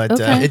 but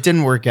Okay. it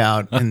didn't work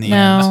out in the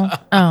end. No.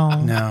 Oh.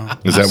 No.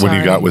 Is that when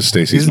you got with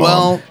Stacy's mom?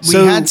 Well, we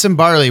So- had some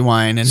barley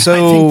wine, and so-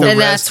 I think the And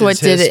rest that's what is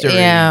did it, history.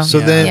 yeah.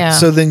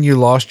 So then you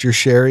lost your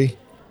sherry.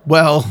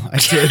 Well, I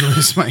did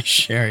lose my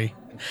sherry.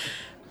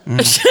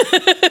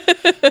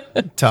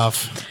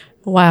 Tough.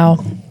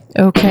 Wow.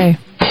 Okay.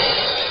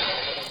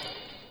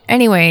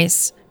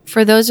 Anyways,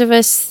 for those of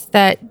us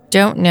that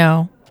don't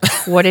know,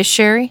 what is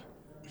sherry?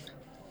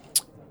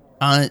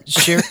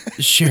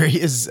 Sherry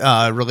is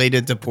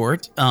related to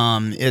port.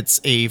 It's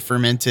a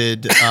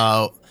fermented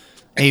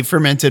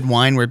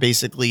wine where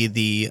basically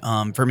the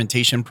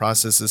fermentation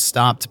process is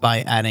stopped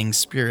by adding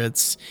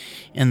spirits.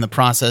 In the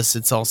process,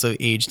 it's also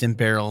aged in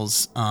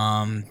barrels.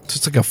 So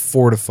it's like a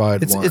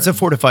fortified wine. It's a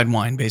fortified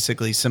wine,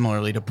 basically,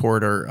 similarly to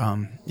port or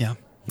yeah.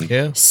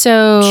 yeah.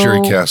 So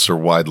Sherry casks are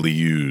widely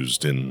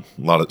used in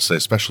a lot of, say,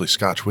 especially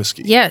Scotch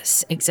whiskey.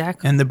 Yes,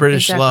 exactly. And the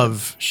British Exactly.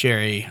 love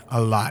sherry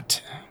a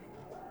lot.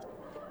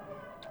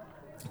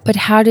 But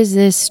how does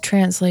this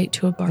translate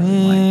to a barley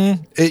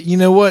wine? You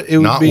know what? It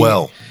would Not be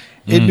well.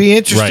 It'd be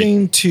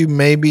interesting to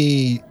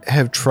maybe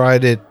have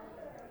tried it.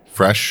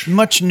 Fresh.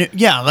 Much new,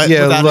 Yeah,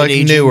 without like it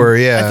aging. newer,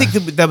 yeah. I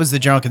think that was the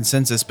general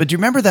consensus. But do you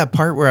remember that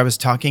part where I was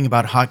talking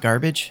about hot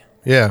garbage?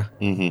 Yeah.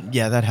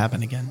 Yeah, that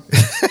happened again.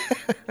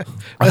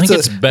 I think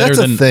it's that's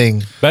a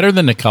thing. better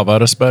than the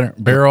Calvados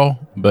barrel,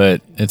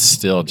 but it's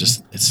still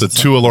just it's The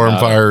something 2-alarm about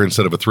it. fire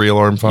instead of a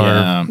 3-alarm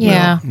fire.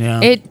 Yeah. Yeah.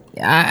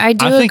 I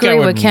do I think I agree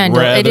with would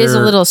Kendall. It is a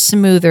rather- little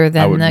smoother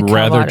than I would the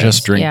rather Calvados.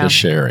 just drink Yeah. the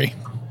sherry.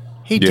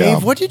 Hey, Yeah.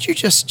 Dave, what did you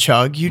just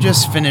chug? You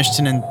just finished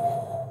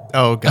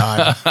oh,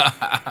 God.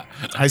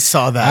 I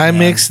saw that. I man.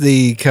 mixed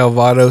the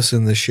Calvados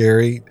and the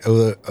sherry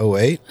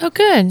 08. Oh,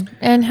 good.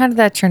 And how did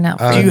that turn out?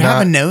 for Do you? you have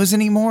not- a nose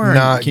anymore? or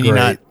Not can great. you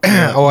not?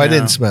 I No.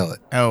 didn't smell it.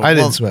 Oh, I well,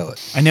 didn't smell it.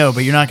 I know,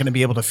 but you're not going to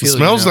be able to feel.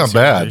 smells your not nose,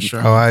 I'm bad. pretty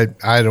sure. Oh,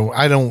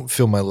 I don't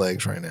feel my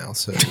legs right now,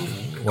 so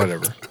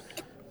whatever.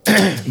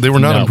 They were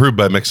not No. improved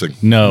by mixing.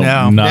 No,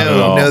 No. not at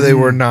all. No, they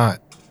were not.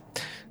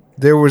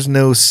 There was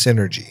no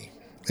synergy.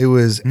 It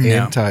was No.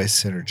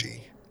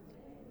 anti-synergy.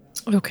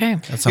 Okay.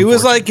 That's It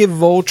was unfortunate. like if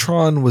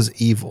Voltron was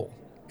evil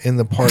and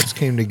the parts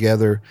came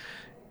together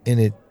and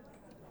it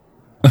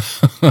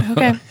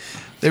Okay.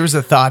 There was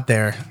a thought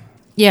there.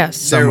 Yes.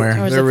 Somewhere.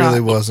 There was there a really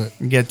thought.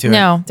 wasn't. Get to it.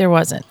 No, there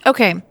wasn't.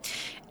 Okay.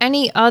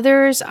 Any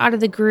others out of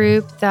the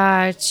group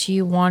that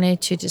you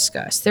wanted to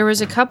discuss? There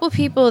was a couple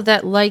people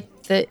that liked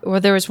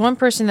there was one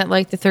person that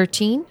liked the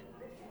 13.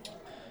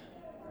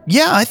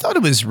 Yeah, I thought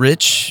it was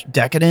rich,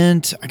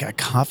 decadent. I got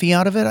coffee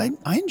out of it.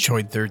 I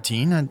enjoyed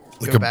 13. I'd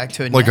go back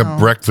to it like now. a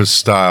breakfast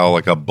style,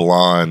 like a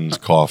blonde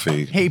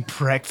coffee. Hey,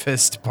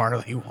 breakfast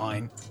barley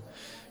wine.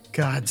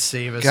 God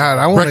save us. God,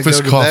 I want to go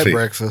Breakfast to coffee. that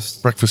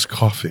breakfast. Breakfast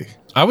coffee.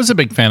 I was a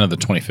big fan of the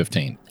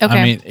 2015. Okay.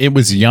 I mean, it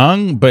was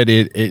young, but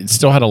it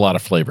still had a lot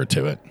of flavor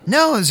to it.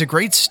 No, it was a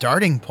great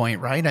starting point,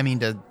 right? I mean,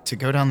 to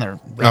go down there.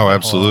 Oh,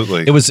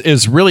 absolutely. It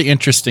was really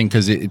interesting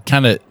because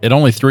at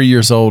only 3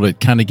 years old, it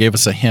kind of gave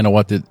us a hint of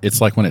what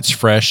it's like when it's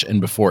fresh and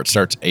before it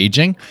starts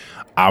aging.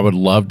 I would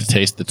love to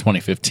taste the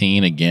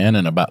 2015 again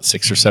in about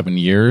 6 or 7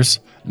 years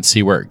and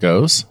see where it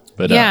goes.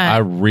 But Yeah. I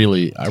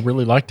really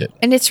liked it.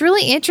 And it's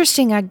really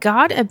interesting. I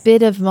got a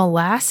bit of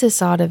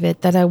molasses out of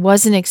it that I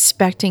wasn't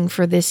expecting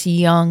for this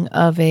young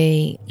of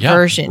a Yeah,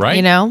 version, right.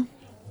 you know?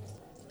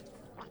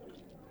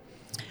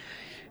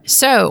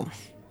 So,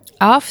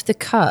 off the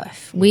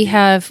cuff, we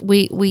dug?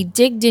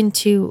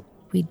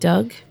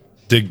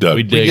 Dig dug.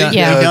 We dig. Yeah.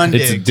 We done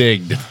It's digged.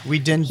 digged. We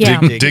didn't Yeah.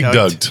 Dig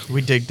dugged.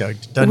 We dig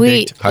dugged. Done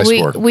We, digged. High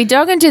score. we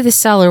dug into the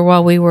cellar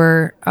while we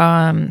were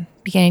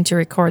beginning to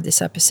record this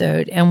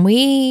episode, and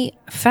we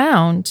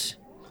found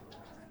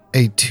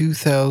A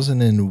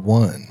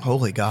 2001.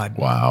 Holy God.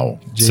 Wow.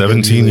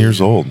 17 years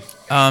old.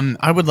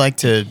 I would like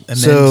to amend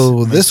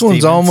So my this one's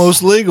statements.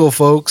 almost legal,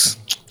 folks.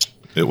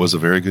 It was a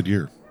very good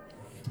year.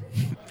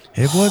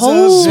 It was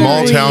Holy-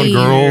 Small town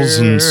girls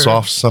and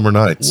soft summer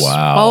nights.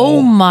 Wow.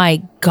 oh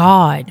my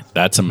God.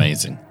 That's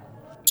amazing.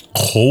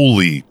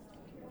 Holy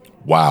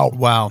wow.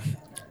 Wow.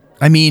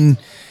 I mean,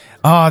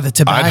 the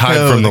tobacco. I'd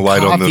hide from the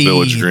light on the coffee,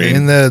 Village Green.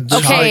 And the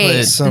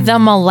Okay, some- the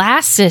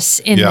molasses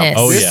in Yeah. this.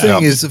 Oh, this yeah.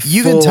 thing is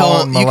You can tell.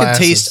 full-on You can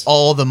molasses. taste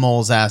all the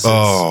mole's asses.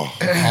 Oh,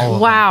 All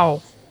of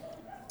Wow.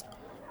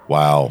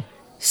 wow.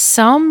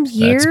 Some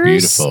years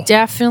beautiful.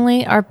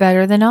 definitely are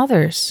better than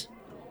others.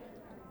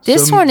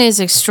 This Some- one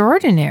is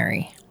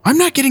extraordinary. them. I'm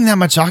not getting that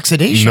much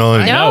oxidation. None.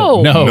 right?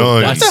 No. No.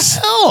 None. What the That's-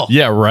 hell?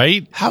 Yeah,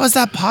 right? How is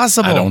that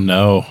possible? I don't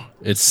know.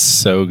 It's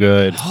so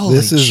good. Holy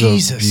This is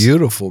Jesus. a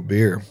beautiful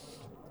beer.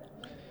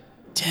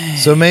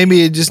 So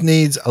maybe it just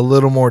needs a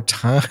little more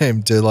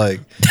time to like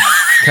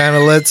kind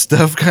of let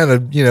stuff kind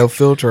of,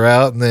 filter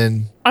out and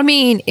then I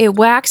mean, it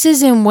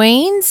waxes and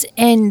wanes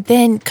and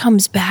then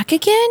comes back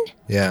again.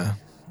 yeah.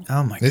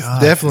 Oh my It's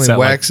God. definitely Is that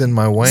like waxing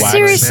my wang. wax?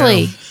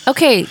 Seriously.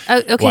 Okay.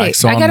 Okay.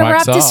 Wax I on, got to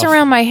wax wrap this off.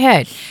 around my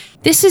head.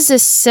 This is a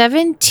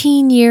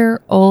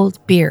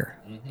 17-year-old beer,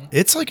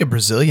 It's like a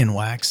Brazilian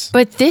wax.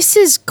 but this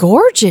is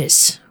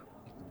gorgeous.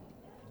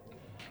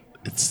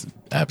 It's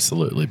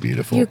absolutely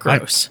beautiful. You're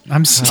gross.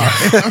 I'm sorry.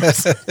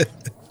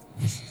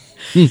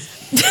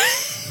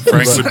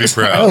 Frank would be I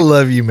proud.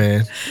 love you,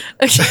 man.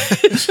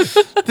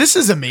 This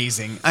is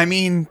amazing. I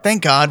mean,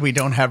 thank God we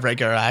don't have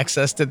regular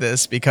access to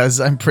this because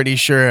I'm pretty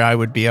sure I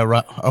would be a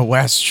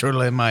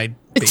Westrel in my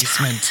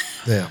basement.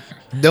 Yeah.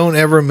 Don't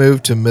ever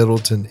move to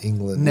Middleton,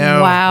 England.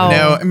 No. Wow.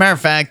 No. Matter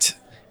of fact,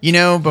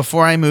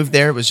 before I moved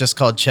there, it was just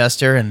called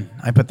Chester, and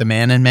I put the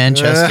man in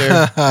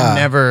Manchester. I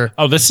never.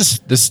 Oh, this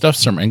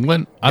stuff's from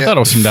England? I Yeah. thought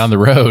it was from down the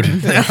road.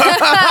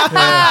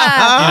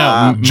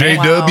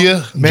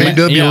 JW,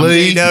 JW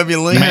Lee.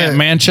 JW Lee.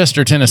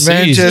 Manchester, Tennessee. is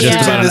Manchester,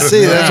 just about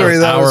Tennessee. That's where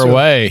an that was hour from.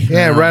 away.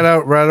 Yeah,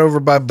 right over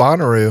by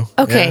Bonnaroo.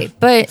 Okay,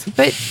 Yeah.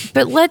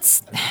 but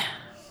let's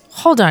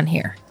hold on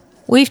here.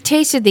 We've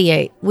tasted the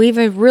 8. We've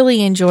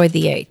really enjoyed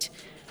the 8.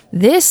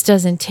 This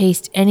doesn't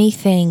taste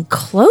anything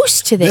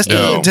close to the This 8,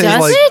 doesn't does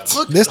taste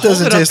like it? this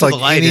doesn't Hold it up taste to like the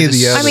light. any It of the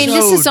is others. I mean,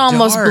 this is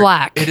almost dark.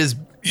 black. It is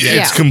It's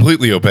Yeah.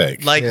 completely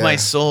opaque. like Yeah. my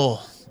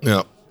soul.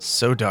 Yeah.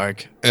 So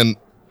dark. And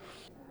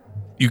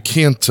you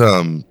can't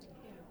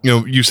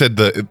you said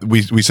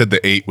we said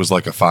the 8 was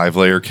like a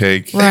 5-layer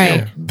cake.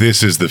 Right.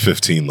 This is the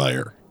 15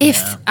 layer.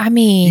 I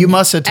mean, You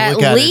must have to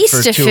look at it least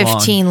for a too long.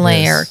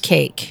 15-layer Yes.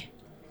 cake.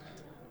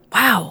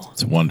 Wow.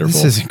 It's wonderful.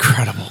 This is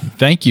incredible.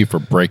 Thank you for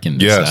breaking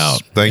this Yes,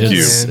 out. thank you.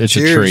 It's a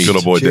Cheers. treat. Good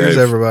old boy Cheers, Dave.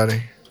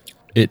 everybody.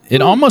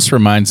 It almost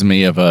reminds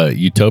me of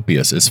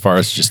Utopias as far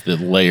as just the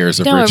layers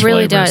of No, rich it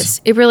really flavors.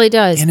 does. It really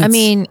does. And I it's-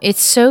 mean,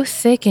 it's so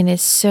thick and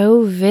it's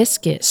so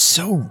viscous.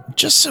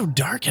 Just so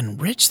dark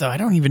and rich though. I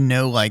don't even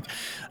know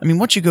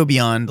once you go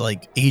beyond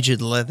like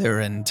aged leather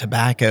and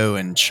tobacco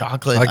and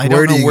chocolate, Like, I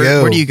where don't do know you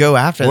go? where do you go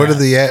after What that?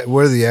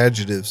 are the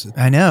adjectives? At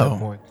I know. that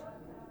point?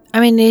 I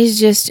mean, it is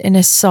just an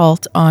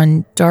assault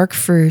on dark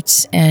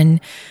fruits and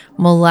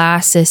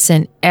molasses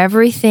and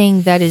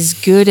everything that is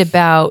good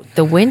about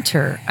the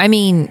winter. I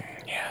mean,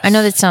 I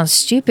know that sounds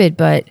stupid,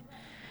 but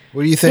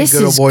What do you think, this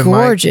good old is boy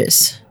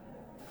gorgeous.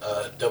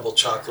 Double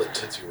chocolate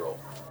Tootsie Roll.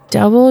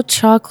 Double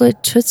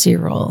chocolate Tootsie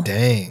Roll. Mike?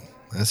 Dang,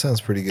 that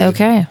sounds pretty good.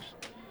 Okay.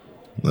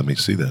 Let me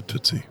see that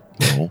Tootsie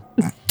Roll.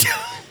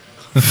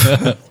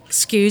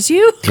 Excuse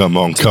you? Come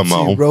on, come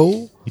Tootsie on.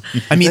 Roll.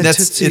 I mean, That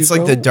it's Tootsie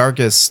like the Roll.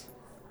 darkest,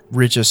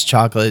 richest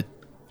chocolate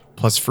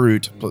plus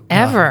fruit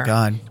Ever. Oh,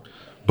 God.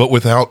 But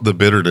without the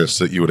bitterness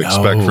that you would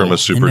expect from a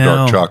super No.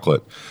 dark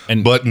chocolate.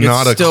 And But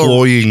not a still-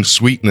 cloying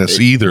sweetness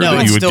either No,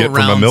 that it you would still get from a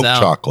rounds milk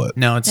out. chocolate.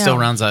 No, it still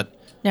No. rounds out.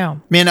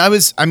 No. Man,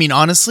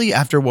 honestly,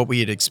 after what we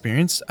had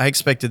experienced, I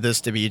expected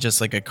this to be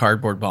just like a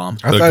cardboard bomb.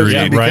 I thought it was Agreed.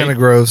 gonna be Right. kind of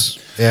gross.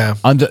 Yeah.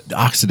 The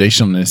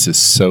oxidation-ness is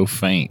so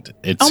faint.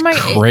 It's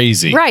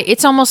crazy. Right.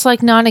 It's almost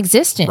like non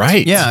existent.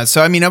 Right. Yeah,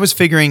 so I mean, I was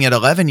figuring at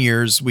 11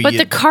 years, But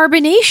the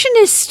carbonation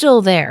is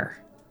still there.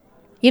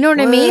 You know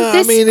what I mean? Well,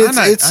 I mean,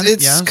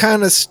 it's yeah.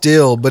 kind of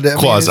still, but I mean,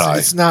 Quasi.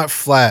 it's not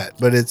flat,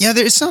 but it's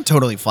it's not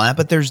totally flat,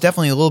 but there's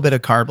definitely a little bit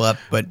of carb left.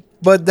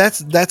 But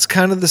that's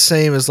kind of the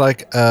same as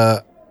like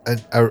a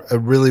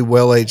really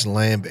well aged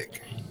lambic.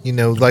 You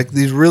know, like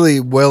these really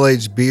well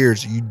aged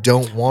beers, you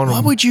don't want them.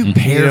 what would you You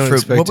pair don't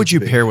expect what would it you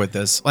to be. pair with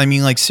this? I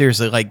mean, like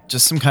seriously, like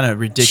just some kind of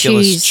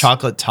ridiculous Cheese.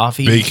 chocolate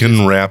toffee.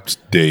 Bacon wrapped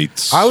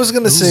dates. I was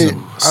gonna say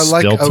I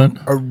like Stilton?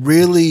 a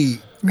really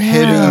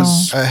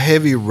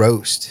heavy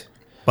roast.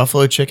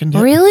 Buffalo chicken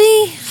dip?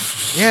 Really?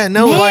 Yeah,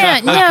 no,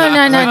 Man,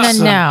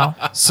 no.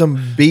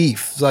 some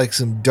beef, like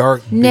some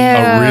dark beef. No.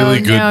 a really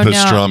good no.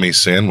 pastrami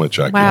sandwich.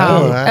 I could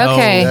Wow. do.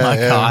 Okay. Oh my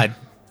Yeah. God.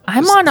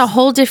 I'm on a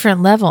whole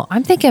different level.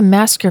 I'm thinking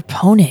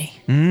mascarpone.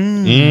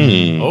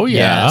 Oh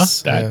yeah,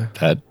 Yes.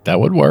 that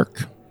would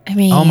work. I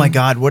mean, Oh my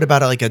God. What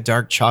about like a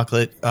dark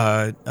chocolate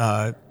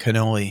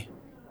cannoli?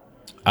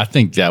 I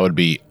think that would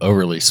be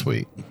overly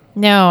sweet.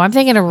 no, I'm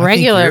thinking a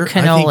regular I think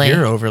you're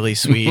cannoli. overly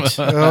sweet.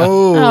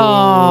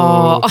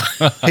 Oh,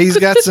 he's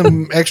got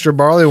some extra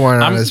barley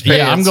wine on his pants.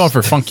 Yeah, I'm going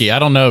for funky. I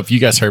don't know if you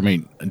guys heard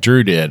me.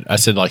 Drew did. I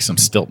said like some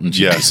Stilton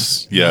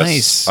cheese. Yes,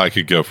 Nice. I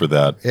could go for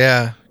that.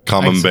 Yeah,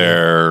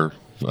 Camembert.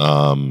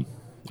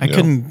 I you know.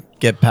 couldn't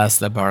get past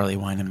that barley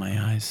wine in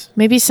my eyes.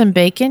 Maybe some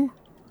bacon.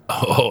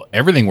 Oh,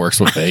 everything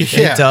works with bacon.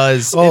 Yeah. It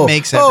does. It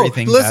makes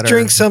everything let's better.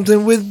 drink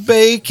something with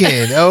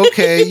bacon.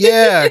 Okay,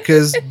 yeah,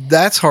 because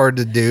that's hard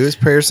to do. Is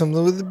pair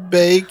something with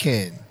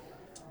bacon.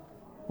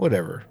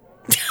 Whatever.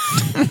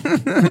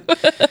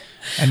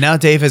 And now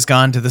Dave has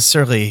gone to the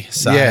surly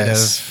side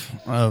Yes.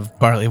 of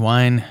barley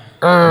wine.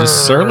 Does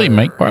Surly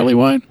make barley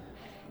wine?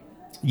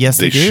 Yes,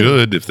 They do.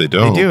 should if they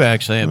don't. They do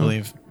actually, I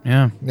believe.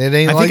 Yeah. It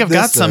ain't I like think I've this,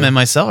 got some though. in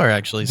my cellar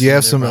actually. Do you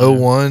have so some they're probably-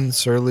 01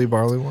 Surly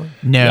barley wine?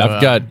 No,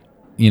 I've got.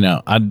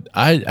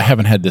 I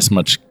haven't had this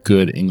much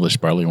good English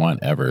barley wine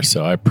ever,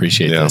 so I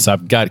appreciate Yeah. this.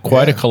 I've got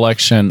quite a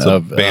collection a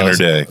of banner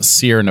day.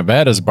 Sierra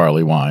Nevada's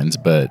barley wines,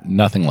 but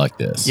nothing like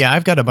this. Yeah,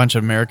 I've got a bunch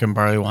of American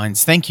barley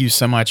wines. Thank you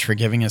so much for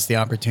giving us the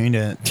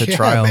opportunity to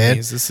try all man.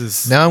 these. This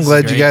is Now I'm this is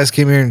glad you great. guys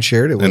came here and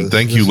shared it with us. And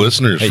thank you,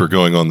 listeners, for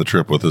going on the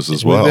trip with us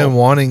as well. We've been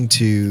wanting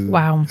to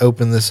Wow.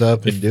 open this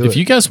up and do If it.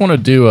 you guys want to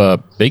do a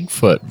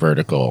Bigfoot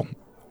vertical,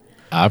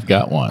 I've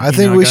got one. I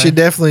think know, we guy? should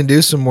definitely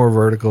do some more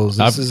verticals.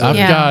 This is a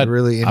got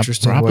really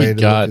interesting I've probably way to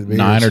got look at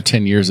 9 beers. or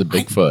 10 years of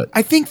Bigfoot.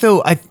 I think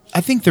though, I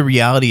think the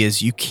reality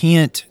is you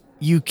can't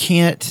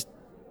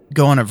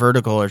go on a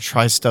vertical or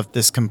try stuff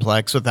this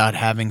complex without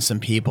having some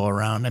people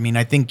around. I mean,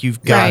 I think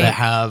you've got to Right.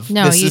 have.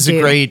 No, this you is do.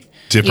 a great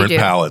Different You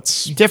do.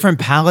 palates. different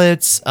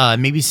palettes.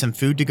 Maybe some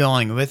food to go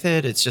along with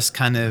it. It's just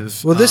kind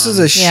of Well, this is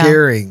a Yeah.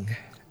 sharing,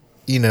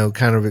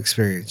 kind of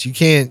experience. You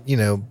can't,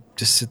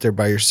 just sit there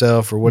by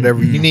yourself or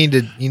whatever. You need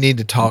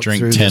to talk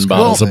Drink through 10 this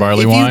bottles kind of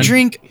barley if wine. you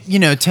drink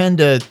 10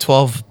 to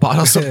 12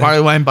 bottles of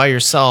barley wine by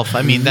yourself,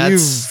 I mean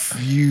that's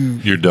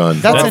You're done.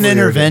 that's an Probably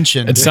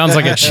intervention. It sounds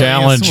like a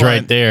challenge Guess what?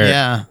 right there.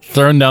 Yeah.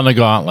 Throwing down the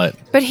gauntlet.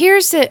 But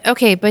here's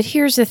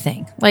the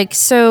thing. Like,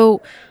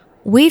 so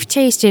we've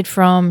tasted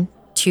from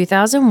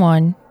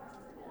 2001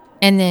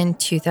 and then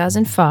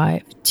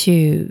 2005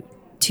 to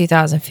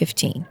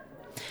 2015.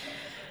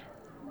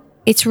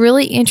 It's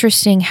really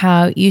interesting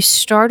how you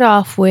start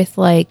off with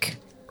like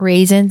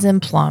raisins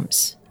and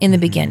plums in the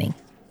beginning.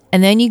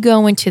 And then you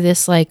go into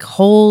this like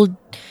whole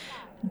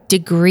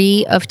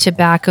degree of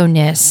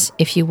tobacco-ness,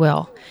 if you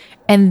will.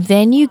 And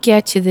then you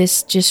get to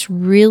this just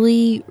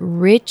really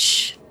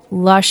rich,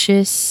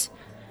 luscious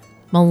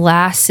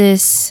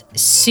molasses,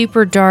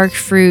 super dark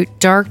fruit,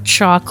 dark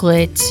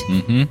chocolate.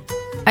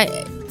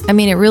 I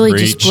mean, it really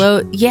just Preach.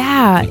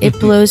 it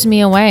blows me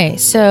away.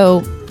 So,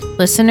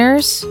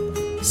 listeners,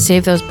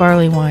 save those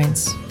barley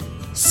wines.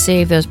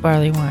 Save those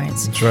barley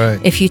wines. That's right.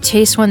 If you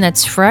taste one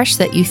that's fresh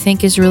that you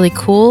think is really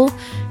cool,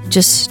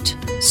 just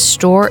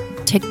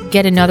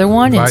get another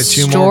one Buy and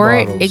 2 more store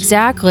it. bottles.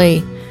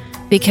 Exactly.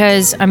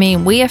 Because, I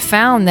mean, we have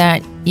found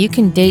that you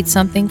can date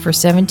something for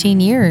 17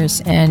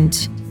 years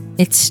and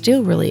it's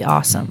still really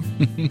awesome.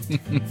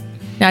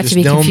 Not Just to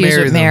be don't confused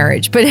marry with them.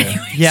 marriage, but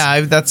anyway.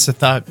 Yeah, that's the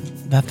thought.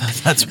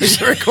 That's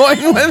where you were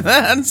going with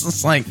that. It's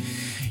just like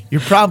you're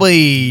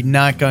probably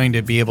not going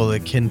to be able to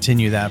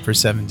continue that for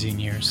 17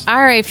 years.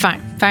 All right,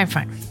 fine.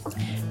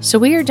 So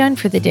we are done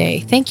for the day.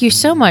 Thank you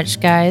so much,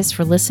 guys,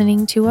 for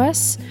listening to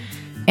us.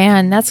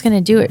 And that's going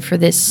to do it for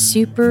this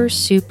super,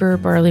 super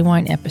barley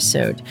wine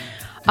episode.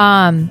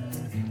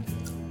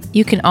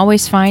 You can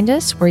always find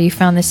us where you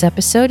found this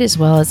episode, as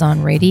well as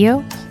on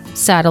radio,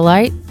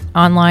 satellite,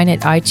 online at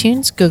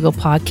iTunes, Google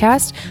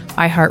Podcast,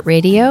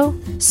 iHeartRadio,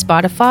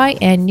 Spotify,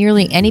 and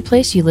nearly any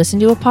place you listen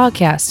to a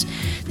podcast.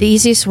 The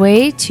easiest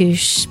way to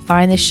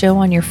find the show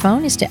on your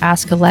phone is to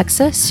ask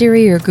Alexa,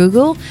 Siri, or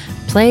Google,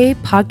 play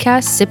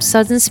podcast Sip,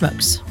 Suds, and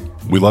Smokes.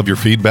 We love your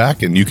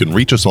feedback, and you can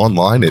reach us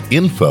online at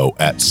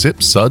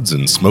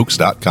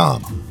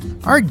info@sipsudsandsmokes.com.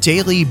 Our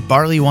daily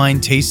barley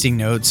wine tasting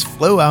notes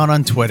flow out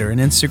on Twitter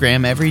and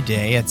Instagram every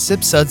day at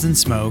Sip Suds and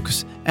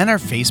Smokes, and our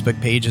Facebook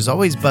page is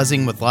always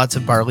buzzing with lots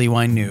of barley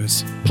wine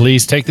news.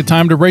 Please take the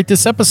time to rate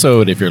this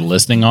episode if you're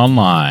listening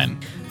online.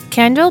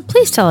 Kendall,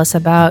 please tell us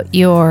about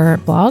your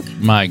blog.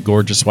 My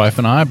gorgeous wife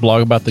and I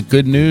blog about the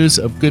good news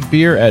of good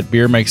beer at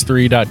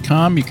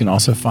beermakes3.com. You can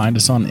also find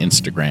us on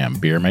Instagram,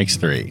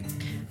 beermakes3.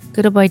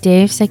 Good old boy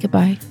Dave, say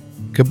goodbye.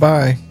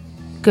 Goodbye.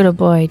 Good old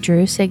boy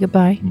Drew, say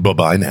goodbye.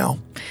 Bye-bye now.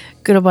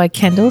 Good old boy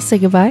Kendall, say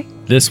goodbye.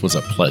 This was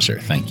a pleasure.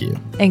 Thank you.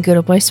 And good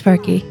old boy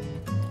Sparky.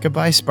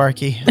 Goodbye,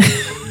 Sparky.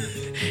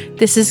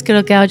 This is good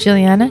old gal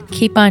Juliana.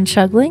 Keep on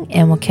chuggling,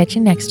 and we'll catch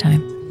you next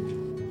time.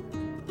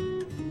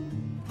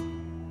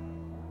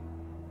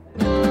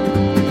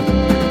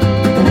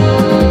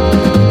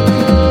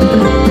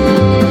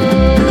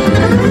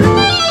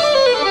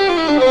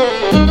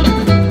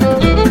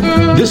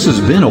 This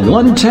has been a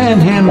One Tan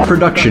Hand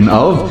production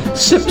of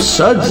Sips,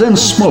 Suds, and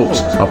Smokes,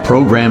 a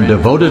program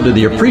devoted to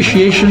the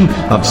appreciation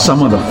of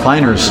some of the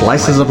finer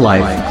slices of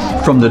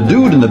life. From the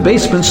Dude in the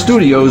Basement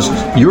Studios,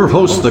 your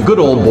hosts, the Good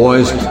Old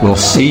Boys, will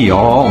see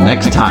y'all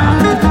next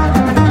time.